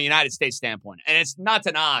from a United States standpoint. And it's not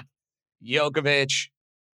to knock Djokovic,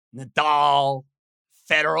 Nadal,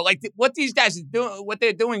 Federer. Like what these guys are doing, what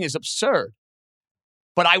they're doing is absurd.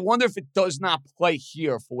 But I wonder if it does not play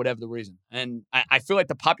here for whatever the reason. And I feel like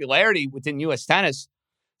the popularity within U.S. tennis,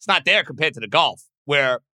 it's not there compared to the golf,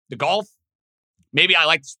 where the golf, maybe I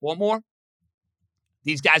like the sport more.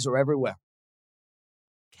 These guys are everywhere.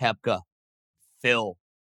 Koepka, Phil,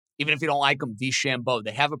 even if you don't like them, DeChambeau,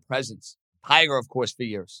 they have a presence. Tiger, of course, for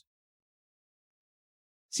years.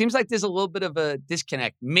 Seems like there's a little bit of a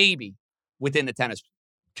disconnect, maybe, within the tennis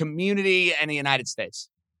community and the United States.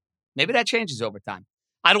 Maybe that changes over time.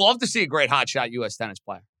 I'd love to see a great hotshot U.S. tennis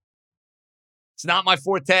player. It's not my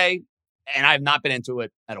forte, and I have not been into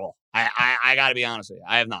it at all. I got to be honest with you.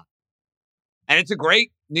 I have not. And it's a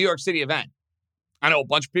great New York City event. I know a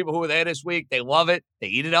bunch of people who were there this week. They love it. They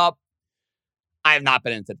eat it up. I have not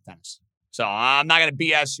been into the tennis. So I'm not going to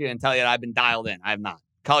BS you and tell you that I've been dialed in. I have not.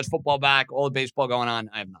 College football back, all the baseball going on.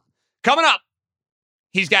 I have not. Coming up,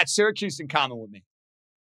 he's got Syracuse in common with me.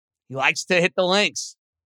 He likes to hit the links.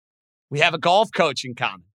 We have a golf coach in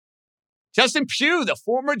common. Justin Pugh, the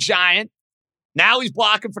former Giant. Now he's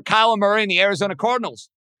blocking for Kyler Murray and the Arizona Cardinals.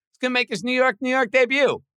 He's going to make his New York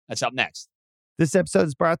debut. That's up next. This episode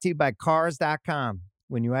is brought to you by Cars.com.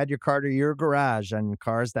 When you add your car to your garage on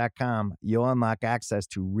Cars.com, you'll unlock access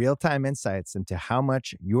to real-time insights into how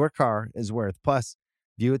much your car is worth. Plus,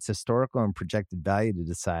 view its historical and projected value to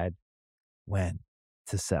decide when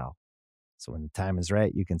to sell. So when the time is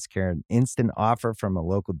right, you can secure an instant offer from a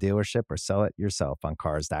local dealership or sell it yourself on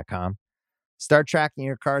Cars.com. Start tracking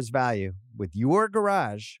your car's value with your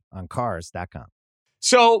garage on Cars.com.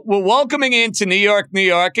 So we're welcoming into New York, New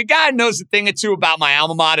York, a guy who knows a thing or two about my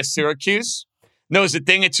alma mater, Syracuse, knows a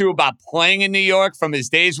thing or two about playing in New York from his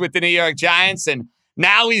days with the New York Giants, and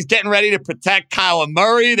now he's getting ready to protect Kyler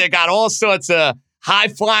Murray. They got all sorts of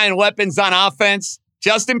high-flying weapons on offense.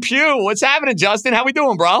 Justin Pugh, what's happening, Justin? How we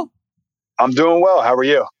doing, bro? I'm doing well. How are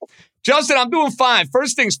you? Justin, I'm doing fine.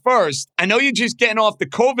 First things first, I know you're just getting off the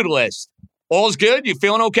COVID list. All's good? You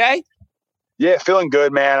feeling okay? Yeah, feeling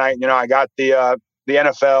good, man. I got the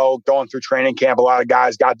NFL going through training camp. A lot of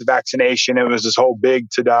guys got the vaccination. It was this whole big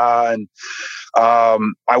ta-da. And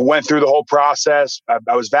I went through the whole process.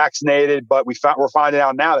 I was vaccinated, but we're finding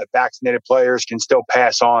out now that vaccinated players can still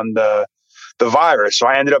pass on the virus. So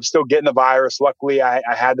I ended up still getting the virus. Luckily, I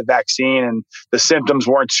had the vaccine and the symptoms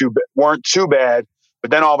weren't too bad.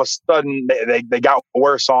 But then all of a sudden they got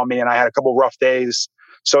worse on me, and I had a couple rough days.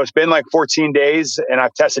 So it's been like 14 days, and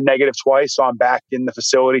I've tested negative twice. So I'm back in the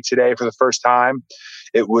facility today for the first time.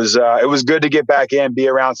 It was good to get back in, be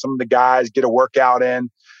around some of the guys, get a workout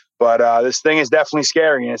in. But this thing is definitely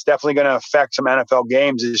scary, and it's definitely going to affect some NFL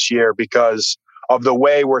games this year because of the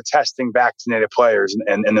way we're testing vaccinated players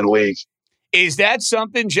in the league. Is that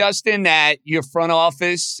something, Justin, that your front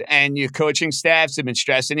office and your coaching staffs have been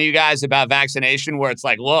stressing to you guys about vaccination, where it's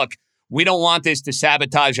like, look, we don't want this to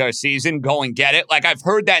sabotage our season. Go and get it. Like, I've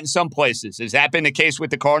heard that in some places. Has that been the case with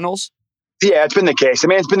the Cardinals? Yeah, it's been the case. I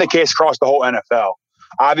mean, it's been the case across the whole NFL.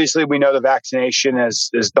 Obviously, we know the vaccination has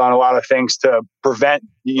done a lot of things to prevent,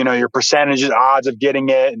 your percentages, odds of getting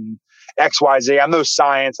it. XYZ. I'm no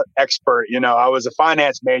science expert. I was a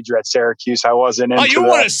finance major at Syracuse. I wasn't into you were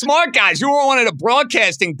one of the smart guys. You were one of the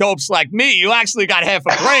broadcasting dopes like me. You actually got half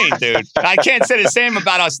a brain, dude. I can't say the same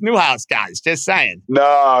about us Newhouse guys. Just saying.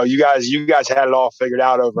 No, you guys had it all figured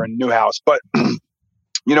out over in Newhouse. But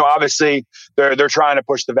obviously they're trying to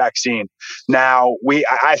push the vaccine. Now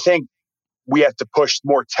I think we have to push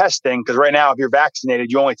more testing, because right now, if you're vaccinated,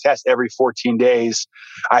 you only test every 14 days.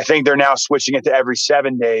 I think they're now switching it to every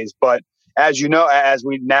 7 days. But as you know, as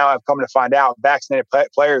we now have come to find out, vaccinated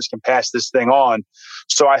players can pass this thing on.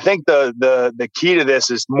 So I think the key to this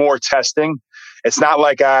is more testing. It's not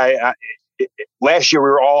like last year we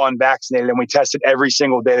were all unvaccinated and we tested every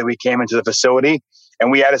single day that we came into the facility,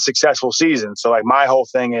 and we had a successful season. So like my whole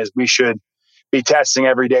thing is we should be testing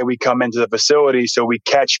every day we come into the facility, so we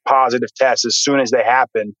catch positive tests as soon as they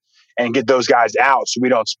happen and get those guys out so we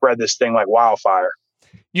don't spread this thing like wildfire.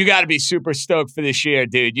 You got to be super stoked for this year,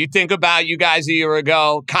 dude. You think about you guys a year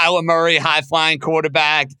ago, Kyler Murray, high-flying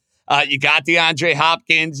quarterback. You got DeAndre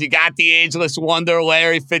Hopkins. You got the ageless wonder,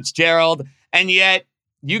 Larry Fitzgerald. And yet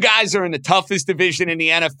you guys are in the toughest division in the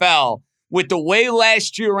NFL. With the way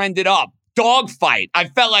last year ended up, dogfight. I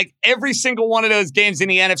felt like every single one of those games in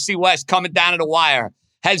the NFC West coming down to the wire.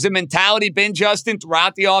 Has the mentality been, Justin,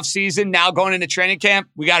 throughout the offseason, now going into training camp,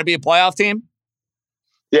 we got to be a playoff team?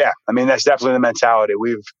 Yeah, I mean, that's definitely the mentality.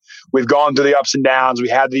 We've gone through the ups and downs. We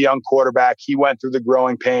had the young quarterback. He went through the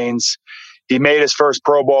growing pains. He made his first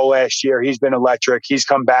Pro Bowl last year. He's been electric. He's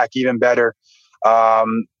come back even better.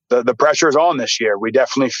 The pressure is on this year. We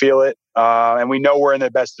definitely feel it. And we know we're in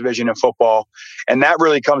the best division in football. And that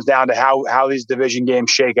really comes down to how these division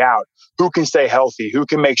games shake out. Who can stay healthy? Who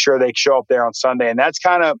can make sure they show up there on Sunday? And that's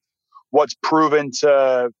kind of what's proven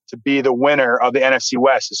to be the winner of the NFC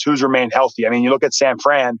West, is who's remained healthy. I mean, you look at San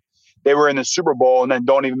Fran, they were in the Super Bowl and then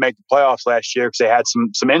don't even make the playoffs last year because they had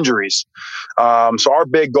some injuries. So our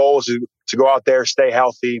big goal is to go out there, stay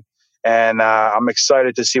healthy. And I'm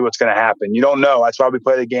excited to see what's going to happen. You don't know. That's why we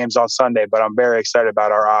play the games on Sunday, but I'm very excited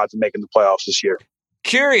about our odds of making the playoffs this year.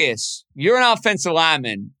 Curious, you're an offensive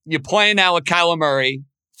lineman. You're playing now with Kyler Murray.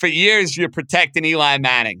 For years, you're protecting Eli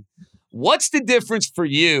Manning. What's the difference for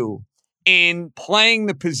you in playing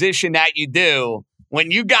the position that you do when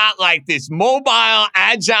you got like this mobile,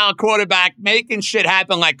 agile quarterback making shit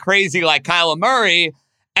happen like crazy like Kyler Murray,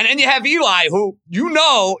 and then you have Eli, who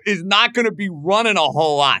is not going to be running a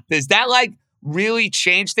whole lot? Does that like really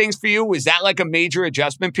change things for you? Was that like a major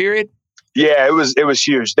adjustment period? Yeah, it was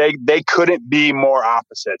huge. They couldn't be more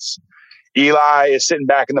opposites. Eli is sitting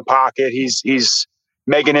back in the pocket. He's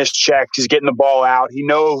making his checks. He's getting the ball out. He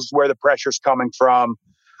knows where the pressure's coming from.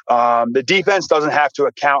 The defense doesn't have to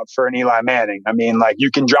account for an Eli Manning. I mean, like, you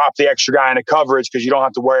can drop the extra guy into coverage because you don't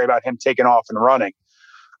have to worry about him taking off and running.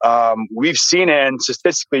 We've seen it, and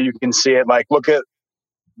statistically you can see it. Like, look at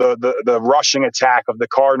the rushing attack of the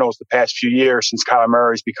Cardinals the past few years since Kyler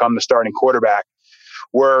Murray's become the starting quarterback.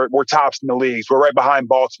 We're tops in the leagues. We're right behind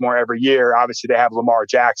Baltimore every year. Obviously, they have Lamar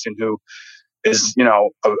Jackson, who is,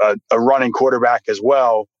 a running quarterback as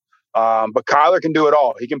well. But Kyler can do it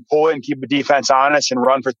all. He can pull it and keep the defense honest and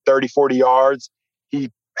run for 30, 40 yards. He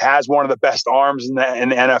has one of the best arms in the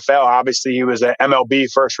NFL. Obviously, he was an MLB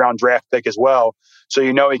first-round draft pick as well. So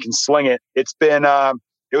he can sling it. It's been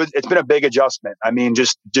it's been a big adjustment. I mean,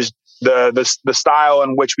 just the style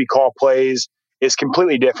in which we call plays is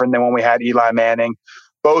completely different than when we had Eli Manning.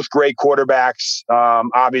 Both great quarterbacks.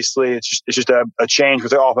 Obviously, it's just a change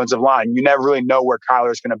with the offensive line. You never really know where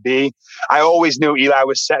Kyler's going to be. I always knew Eli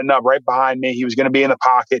was setting up right behind me. He was going to be in the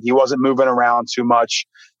pocket. He wasn't moving around too much.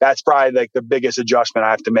 That's probably like the biggest adjustment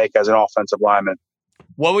I have to make as an offensive lineman.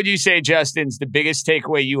 What would you say, Justin's the biggest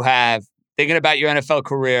takeaway you have thinking about your NFL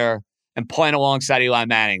career and playing alongside Eli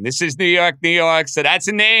Manning? This is New York, New York. So that's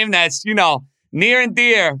a name that's, near and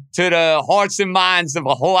dear to the hearts and minds of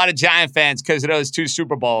a whole lot of Giant fans because of those 2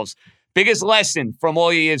 Super Bowls. Biggest lesson from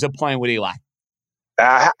all your years of playing with Eli?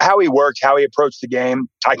 How he worked, how he approached the game.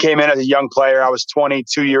 I came in as a young player. I was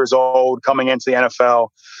 22 years old coming into the NFL,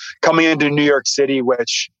 coming into New York City,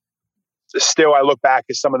 which still I look back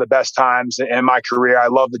as some of the best times in my career. I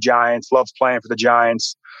love the Giants, love playing for the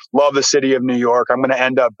Giants, love the city of New York. I'm going to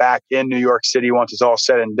end up back in New York City once it's all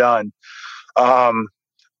said and done.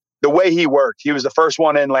 The way he worked, he was the first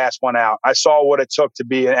one in, last one out. I saw what it took to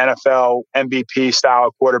be an NFL MVP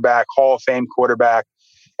style quarterback, Hall of Fame quarterback.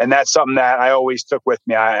 And that's something that I always took with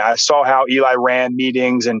me. I saw how Eli ran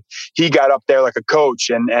meetings, and he got up there like a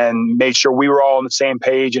coach and made sure we were all on the same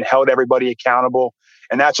page and held everybody accountable.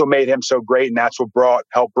 And that's what made him so great. And that's what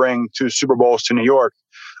helped bring 2 Super Bowls to New York.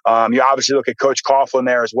 You obviously look at Coach Coughlin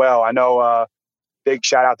there as well. I know big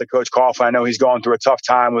shout out to Coach Coughlin. I know he's going through a tough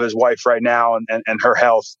time with his wife right now and her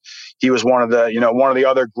health. He was one of the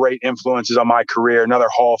other great influences on my career, another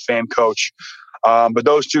Hall of Fame coach. But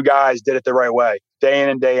those two guys did it the right way, day in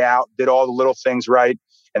and day out, did all the little things right.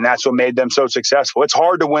 And that's what made them so successful. It's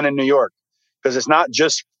hard to win in New York because it's not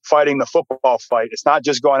just fighting the football fight. It's not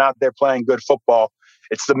just going out there playing good football.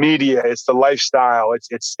 It's the media. It's the lifestyle.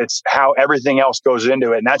 It's how everything else goes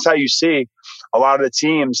into it. And that's how you see a lot of the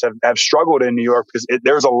teams have struggled in New York because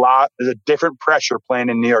there's a different pressure playing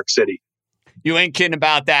in New York City. You ain't kidding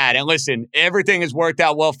about that. And listen, everything has worked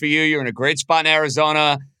out well for you. You're in a great spot in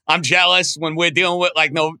Arizona. I'm jealous when we're dealing with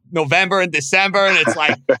like November and December and it's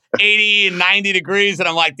like 80 and 90 degrees. And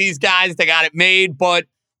I'm like, these guys, they got it made. But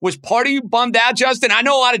was part of you bummed out, Justin? I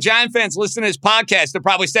know a lot of Giant fans listening to this podcast. They're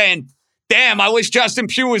probably saying, damn, I wish Justin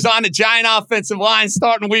Pugh was on the Giant offensive line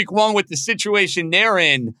starting week 1 with the situation they're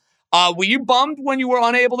in. Were you bummed when you were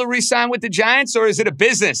unable to re-sign with the Giants, or is it a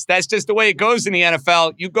business? That's just the way it goes in the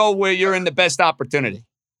NFL. You go where you're in the best opportunity.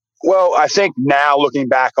 Well, I think now looking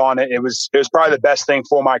back on it, it was probably the best thing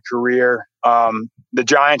for my career. The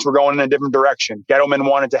Giants were going in a different direction. Gettleman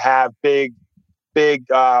wanted to have big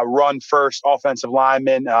run first offensive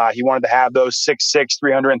linemen. He wanted to have those 6'6",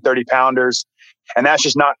 330-pounders. And that's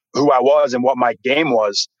just not who I was and what my game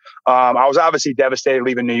was. I was obviously devastated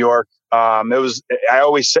leaving New York. I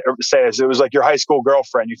always say this, it was like your high school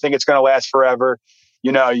girlfriend. You think it's going to last forever.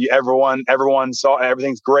 You know, everyone saw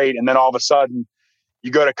everything's great. And then all of a sudden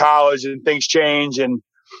you go to college and things change. And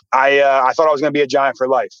I thought I was going to be a Giant for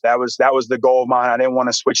life. That was the goal of mine. I didn't want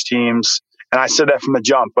to switch teams. And I said that from the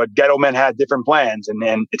jump, but Gettleman had different plans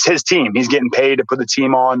and it's his team. He's getting paid to put the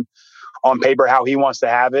team on paper how he wants to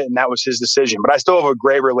have it, and that was his decision. But I still have a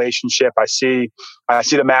great relationship. I see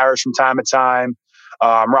the marriage from time to time.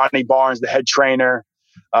 Ronnie Barnes, the head trainer.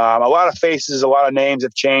 A lot of faces, a lot of names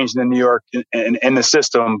have changed in New York in the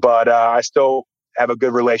system, but I still have a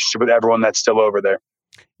good relationship with everyone that's still over there.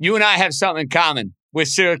 You and I have something in common with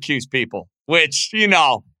Syracuse people, which, you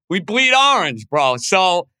know, we bleed orange, bro.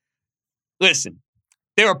 So, listen.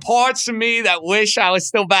 There are parts of me that wish I was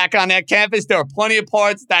still back on that campus. There are plenty of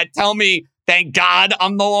parts that tell me, thank God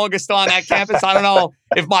I'm no longer still on that campus. I don't know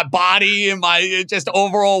if my body and my just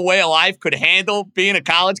overall way of life could handle being a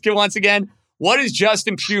college kid once again. What does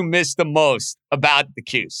Justin Pugh miss the most about the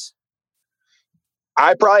Cuse?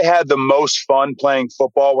 I probably had the most fun playing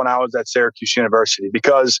football when I was at Syracuse University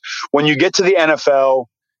because when you get to the NFL,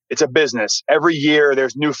 it's a business. Every year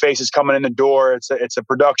there's new faces coming in the door. It's a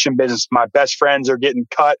production business. My best friends are getting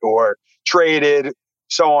cut or traded,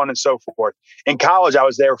 so on and so forth. In college, I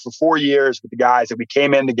was there for 4 years with the guys that we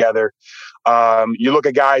came in together. You look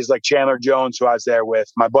at guys like Chandler Jones, who I was there with,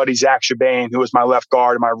 my buddy Zach Chabane, who was my left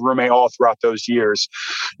guard and my roommate all throughout those years.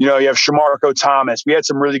 You know, you have Shamarko Thomas. We had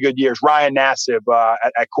some really good years. Ryan Nassib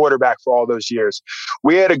at quarterback for all those years.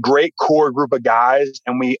 We had a great core group of guys,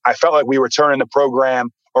 and I felt like we were turning the program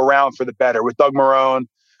around for the better. With Doug Marrone,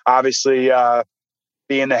 obviously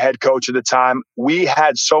being the head coach at the time, we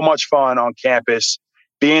had so much fun on campus,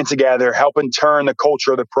 being together, helping turn the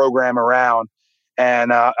culture of the program around.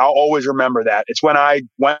 And I'll always remember that. It's when I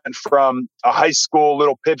went from a high school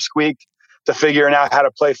little pipsqueak to figuring out how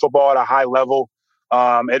to play football at a high level.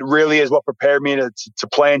 It really is what prepared me to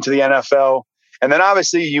play into the NFL. And then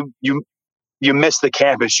obviously you miss the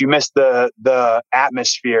campus. You miss the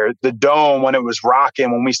atmosphere, the dome when it was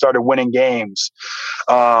rocking, when we started winning games.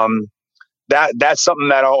 That's something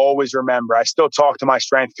that I'll always remember. I still talk to my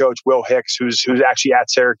strength coach, Will Hicks, who's actually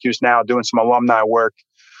at Syracuse now doing some alumni work.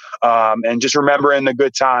 And just remembering the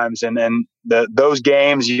good times and those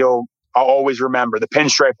games I'll always remember. The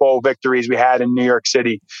Pinstripe Bowl victories we had in New York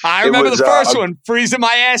City. I remember the first one, freezing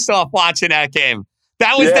my ass off watching that game.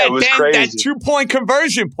 That was that 2-point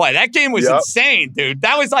conversion play. That game was insane, dude.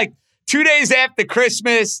 That was like 2 days after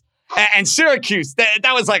Christmas. And Syracuse,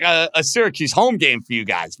 that was like a Syracuse home game for you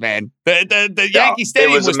guys, man. The Yankee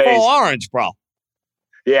Stadium was full orange, bro.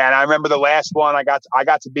 Yeah, and I remember the last one. I got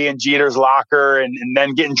to be in Jeter's locker, and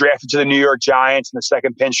then getting drafted to the New York Giants in the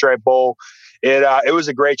second Pinstripe Bowl. It was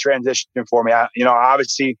a great transition for me.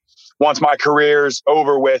 Obviously, once my career's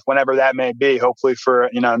over with, whenever that may be, hopefully for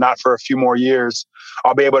not for a few more years,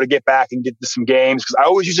 I'll be able to get back and get to some games because I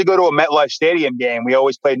always used to go to a MetLife Stadium game. We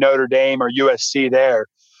always played Notre Dame or USC there,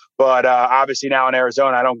 but obviously now in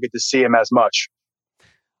Arizona, I don't get to see him as much.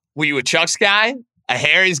 Were you a Chuck's guy? A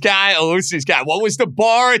Harry's guy, a Lucy's guy? What was the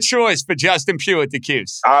bar of choice for Justin Pugh at the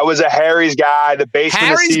Cuse? I was a Harry's guy, the basement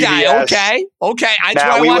Harry's of CVS. guy, okay. That's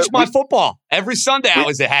why I watch my football. Every Sunday I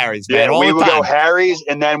was at Harry's, man. Yeah, we would go Harry's,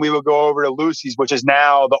 and then we would go over to Lucy's, which is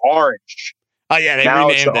now the Orange. Oh, yeah, they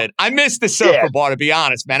renamed it. I miss the surfer bar, to be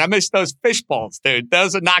honest, man. I miss those fish balls, dude.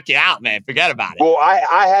 Those would knock you out, man. Forget about it. Well,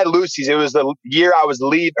 I had Lucy's. It was the year I was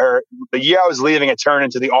leaving, it turned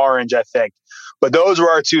into the orange, I think. But those were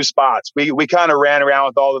our two spots. We kind of ran around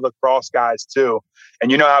with all the lacrosse guys, too. And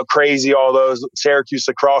you know how crazy all those Syracuse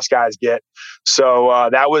lacrosse guys get. So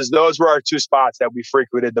those were our two spots that we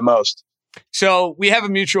frequented the most. So we have a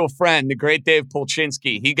mutual friend, the great Dave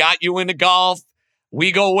Polchinski. He got you into golf.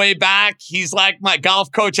 We go way back. He's like my golf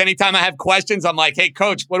coach. Anytime I have questions, I'm like, hey,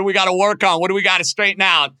 coach, what do we got to work on? What do we got to straighten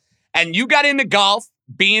out? And you got into golf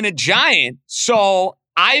being a Giant. So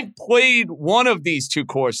I've played one of these two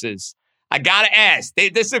courses. I got to ask.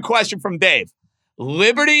 This is a question from Dave.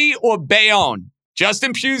 Liberty or Bayonne?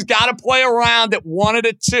 Justin Pugh's got to play around at one of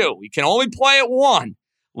the two. He can only play at one.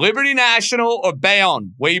 Liberty National or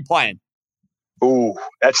Bayonne? Where you playing? Ooh,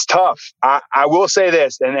 that's tough. I will say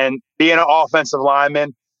this, and being an offensive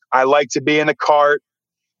lineman, I like to be in the cart.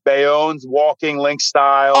 Bayonne's walking link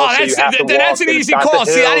style. Oh, that's an easy call.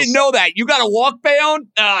 See, I didn't know that. You got to walk Bayonne?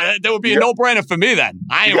 That would be a no-brainer for me then.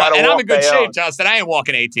 And I'm in good shape, Justin. I ain't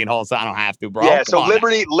walking 18 holes, so I don't have to, bro. Yeah, so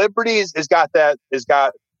Liberty has got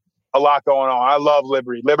a lot going on. I love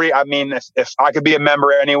Liberty. Liberty, I mean, if I could be a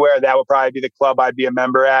member anywhere, that would probably be the club I'd be a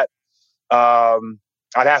member at.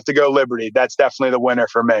 I'd have to go Liberty. That's definitely the winner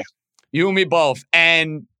for me. You and me both.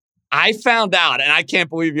 And I found out, and I can't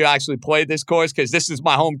believe you actually played this course because this is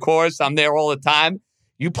my home course. I'm there all the time.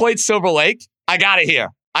 You played Silver Lake? I got it here.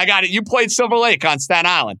 I got it. You played Silver Lake on Staten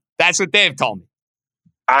Island. That's what Dave told me.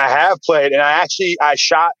 I have played, and I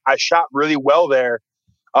shot really well there.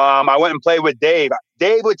 I went and played with Dave.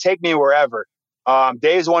 Dave would take me wherever.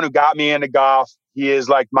 Dave's the one who got me into golf. He is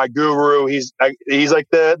like my guru. He's like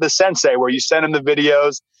the sensei where you send him the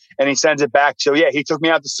videos and he sends it back. So yeah, he took me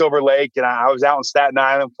out to Silver Lake and I was out in Staten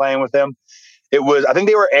Island playing with him. I think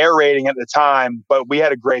they were air raiding at the time, but we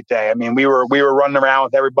had a great day. I mean, we were running around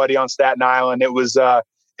with everybody on Staten Island. It was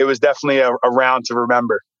definitely a round to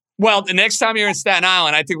remember. Well, the next time you're in Staten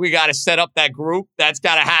Island, I think we got to set up that group. That's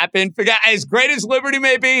got to happen. As great as Liberty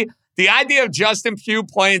may be, the idea of Justin Pugh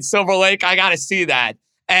playing Silver Lake, I got to see that.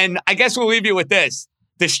 And I guess we'll leave you with this.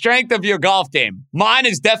 The strength of your golf game. Mine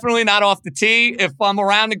is definitely not off the tee. If I'm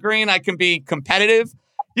around the green, I can be competitive.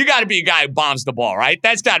 You got to be a guy who bombs the ball, right?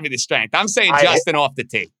 That's got to be the strength. I'm saying Justin off the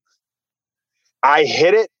tee. I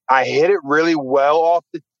hit it really well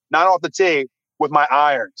not off the tee with my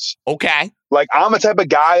irons. Okay. Like I'm a type of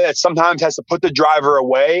guy that sometimes has to put the driver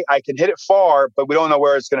away. I can hit it far, but we don't know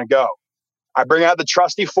where it's going to go. I bring out the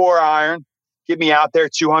trusty 4-iron. Get me out there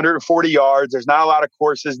 240 yards. There's not a lot of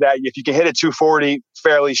courses that if you can hit it 240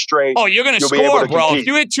 fairly straight. Oh, you're going to score, bro. Compete. If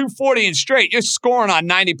you hit 240 and straight, you're scoring on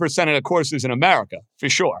 90% of the courses in America, for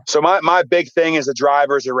sure. So my big thing is the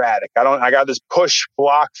driver's erratic. I got this push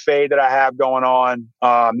block fade that I have going on.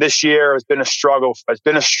 This year has been a struggle.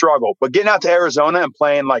 But getting out to Arizona and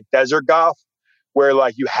playing like desert golf, where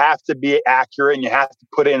like you have to be accurate and you have to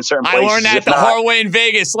put it in certain places. I learned that the hard way in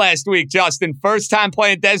Vegas last week, Justin. First time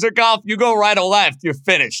playing desert golf, you go right or left, you're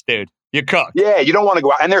finished, dude. You're cooked. Yeah, you don't want to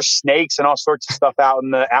go out. And there's snakes and all sorts of stuff out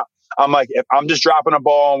in the out. I'm like, if I'm just dropping a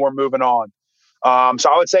ball and we're moving on. So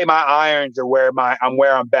I would say my irons are where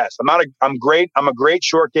I'm best. I'm great. I'm a great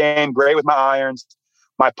short game, great with my irons.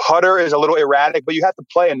 My putter is a little erratic, but you have to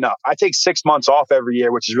play enough. I take 6 months off every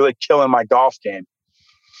year, which is really killing my golf game.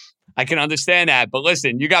 I can understand that. But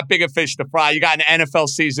listen, you got bigger fish to fry. You got an NFL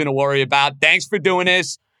season to worry about. Thanks for doing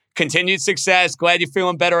this. Continued success. Glad you're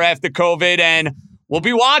feeling better after COVID. And we'll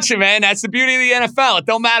be watching, man. That's the beauty of the NFL. It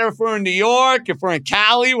don't matter if we're in New York, if we're in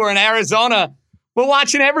Cali, we're in Arizona. We're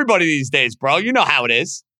watching everybody these days, bro. You know how it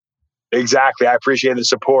is. Exactly. I appreciate the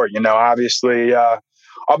support. Obviously,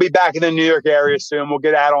 I'll be back in the New York area soon. We'll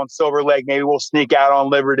get out on Silver Lake. Maybe we'll sneak out on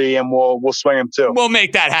Liberty and we'll swing them too. We'll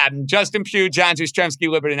make that happen. Justin Pugh, John Jastrzemski,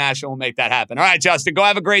 Liberty National will make that happen. All right, Justin, go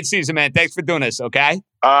have a great season, man. Thanks for doing this, okay?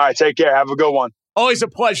 All right, take care. Have a good one. Always a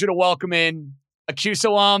pleasure to welcome in a Cuse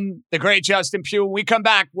alum, the great Justin Pugh. When we come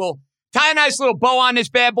back, we'll tie a nice little bow on this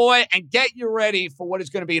bad boy and get you ready for what is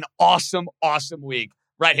going to be an awesome, awesome week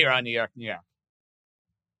right here on New York, New York.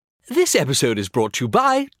 This episode is brought to you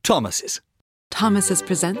by Thomas's. Thomas's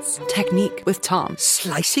presents Technique with Tom.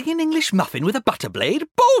 Slicing an English muffin with a butter blade?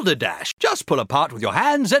 Boulder Dash! Just pull apart with your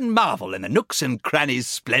hands and marvel in the nooks and crannies'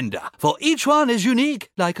 splendor. For each one is unique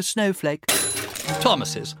like a snowflake.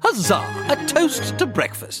 Thomas's, huzzah! A toast to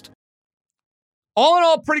breakfast. All in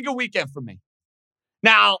all, pretty good weekend for me.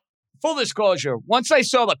 Now, full disclosure, once I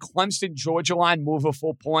saw the Clemson-Georgia line move a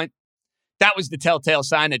full point, that was the telltale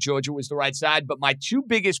sign that Georgia was the right side. But my two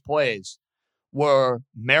biggest plays were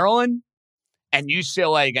Maryland and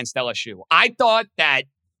UCLA against LSU. I thought that,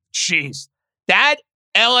 That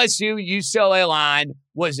LSU-UCLA line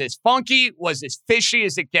was as funky, was as fishy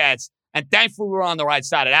as it gets, and thankfully we were on the right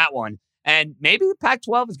side of that one. And maybe the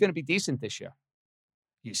Pac-12 is going to be decent this year.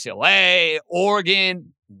 UCLA,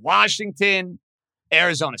 Oregon, Washington,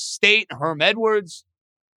 Arizona State, Herm Edwards.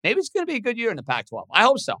 Maybe it's going to be a good year in the Pac-12. I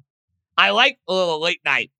hope so. I like a little late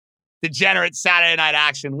night, degenerate Saturday night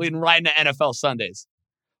action leading right into NFL Sundays.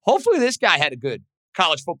 Hopefully this guy had a good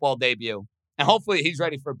college football debut, and hopefully he's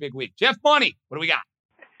ready for a big week. Jeff Money, what do we got?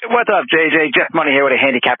 What's up, JJ? Jeff Money here with a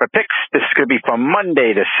handicapper picks. This is going to be from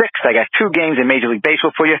Monday the 6th. I got 2 games in Major League Baseball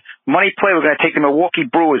for you. Money play, we're going to take the Milwaukee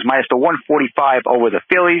Brewers minus the 145 over the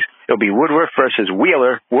Phillies. It'll be Woodruff versus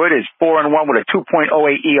Wheeler. Wood is 4-1 with a 2.08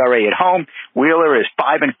 ERA at home. Wheeler is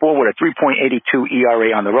 5-4 with a 3.82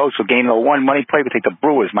 ERA on the road. So game number 1, money play, we take the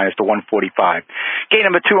Brewers minus the 145. Game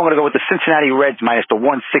number 2, I'm going to go with the Cincinnati Reds minus the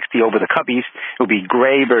 160 over the Cubbies. It'll be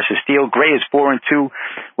Gray versus Steele. Gray is 4-2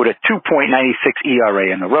 with a 2.96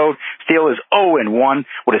 ERA on the road. Steele is 0-1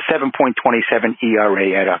 with a 7.27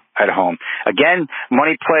 ERA at home. Again,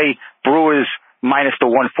 money play, Brewers minus the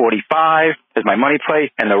 145 is my money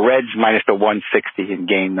play, and the Reds minus the 160 in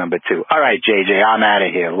game number 2. All right, JJ, I'm out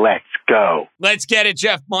of here. Let's go. Let's get it,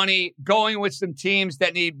 Jeff Money. Going with some teams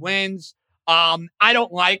that need wins. I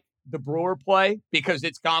don't like the Brewer play because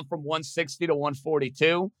it's gone from 160 to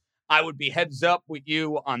 142. I would be heads up with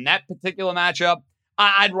you on that particular matchup.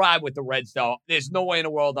 I'd ride with the Reds, though. There's no way in the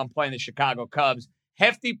world I'm playing the Chicago Cubs.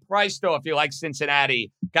 Hefty price, though, if you like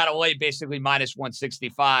Cincinnati. Got to lay basically minus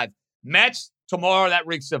 165. Mets, tomorrow, that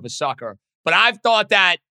reeks of a sucker. But I've thought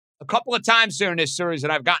that a couple of times during this series,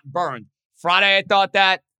 and I've gotten burned. Friday, I thought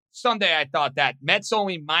that. Sunday, I thought that. Mets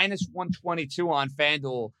only minus 122 on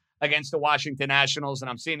FanDuel against the Washington Nationals, and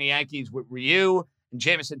I'm seeing the Yankees with Ryu and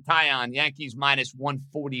Jameson Taillon. Yankees minus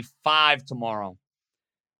 145 tomorrow.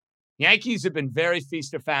 Yankees have been very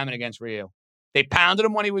feast or famine against Ryu. They pounded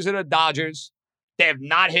him when he was at the Dodgers. They have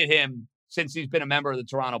not hit him since he's been a member of the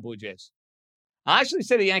Toronto Blue Jays. I actually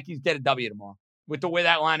say the Yankees get a W tomorrow with the way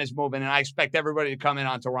that line is moving, and I expect everybody to come in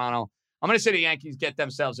on Toronto. I'm going to say the Yankees get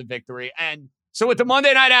themselves a victory. And so with the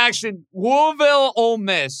Monday night action, Louisville, Ole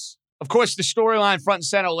Miss, of course, the storyline front and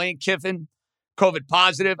center, Lane Kiffin, COVID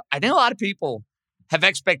positive. I think a lot of people have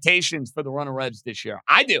expectations for the Runner Reds this year.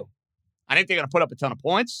 I do. I think they're going to put up a ton of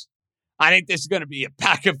points. I think this is going to be a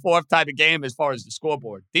back and forth type of game as far as the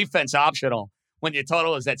scoreboard. Defense optional when your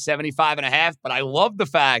total is at 75.5. But I love the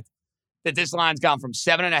fact that this line's gone from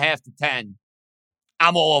 7.5 to 10.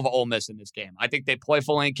 I'm all over Ole Miss in this game. I think they play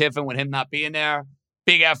for Lane Kiffin with him not being there.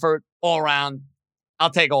 Big effort all around.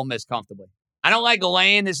 I'll take Ole Miss comfortably. I don't like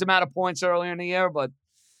laying this amount of points earlier in the year, but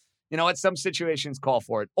you know what? Some situations call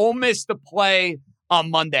for it. Ole Miss to play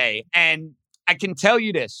on Monday. And I can tell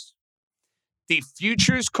you this. The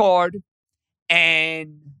futures card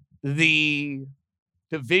and the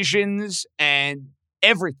divisions and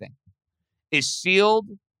everything is sealed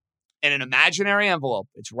in an imaginary envelope.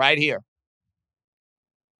 It's right here.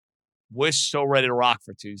 We're so ready to rock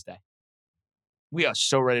for Tuesday. We are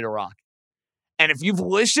so ready to rock. And if you've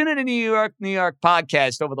listened to the New York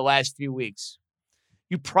podcast over the last few weeks,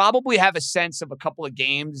 you probably have a sense of a couple of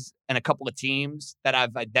games and a couple of teams that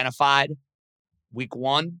I've identified week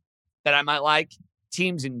 1 that I might like,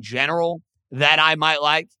 teams in general that I might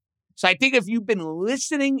like. So I think if you've been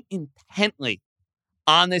listening intently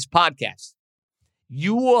on this podcast,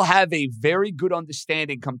 you will have a very good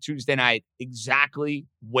understanding come Tuesday night exactly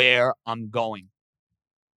where I'm going.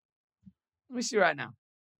 Let me see right now.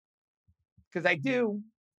 Because I'm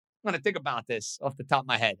going to think about this off the top of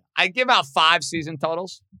my head. I give out 5 season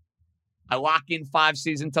totals. I lock in 5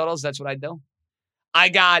 season totals. That's what I do. I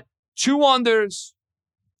got 2 unders,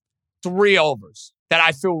 3 overs that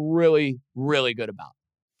I feel really, really good about.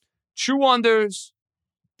 2 unders,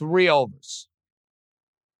 3 overs.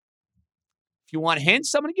 If you want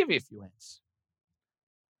hints, I'm going to give you a few hints.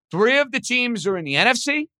 3 of the teams are in the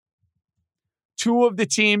NFC. 2 of the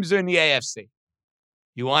teams are in the AFC.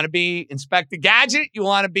 You want to be Inspector Gadget? You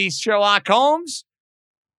want to be Sherlock Holmes?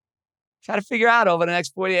 Try to figure out over the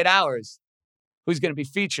next 48 hours who's going to be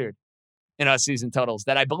featured in our season totals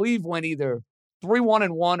that I believe went either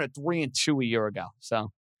 3-1-1 or 3-2 a year ago.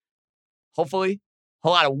 So hopefully a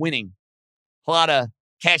whole lot of winning, a whole lot of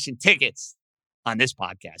cashing tickets on this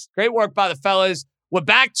podcast. Great work by the fellas. We're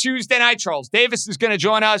back Tuesday night. Charles Davis is going to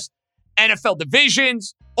join us. NFL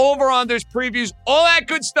divisions, over-unders, previews, all that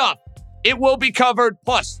good stuff. It will be covered.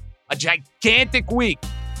 Plus, a gigantic week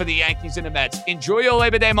for the Yankees and the Mets. Enjoy your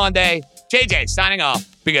Labor Day Monday. JJ signing off.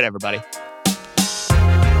 Be good, everybody.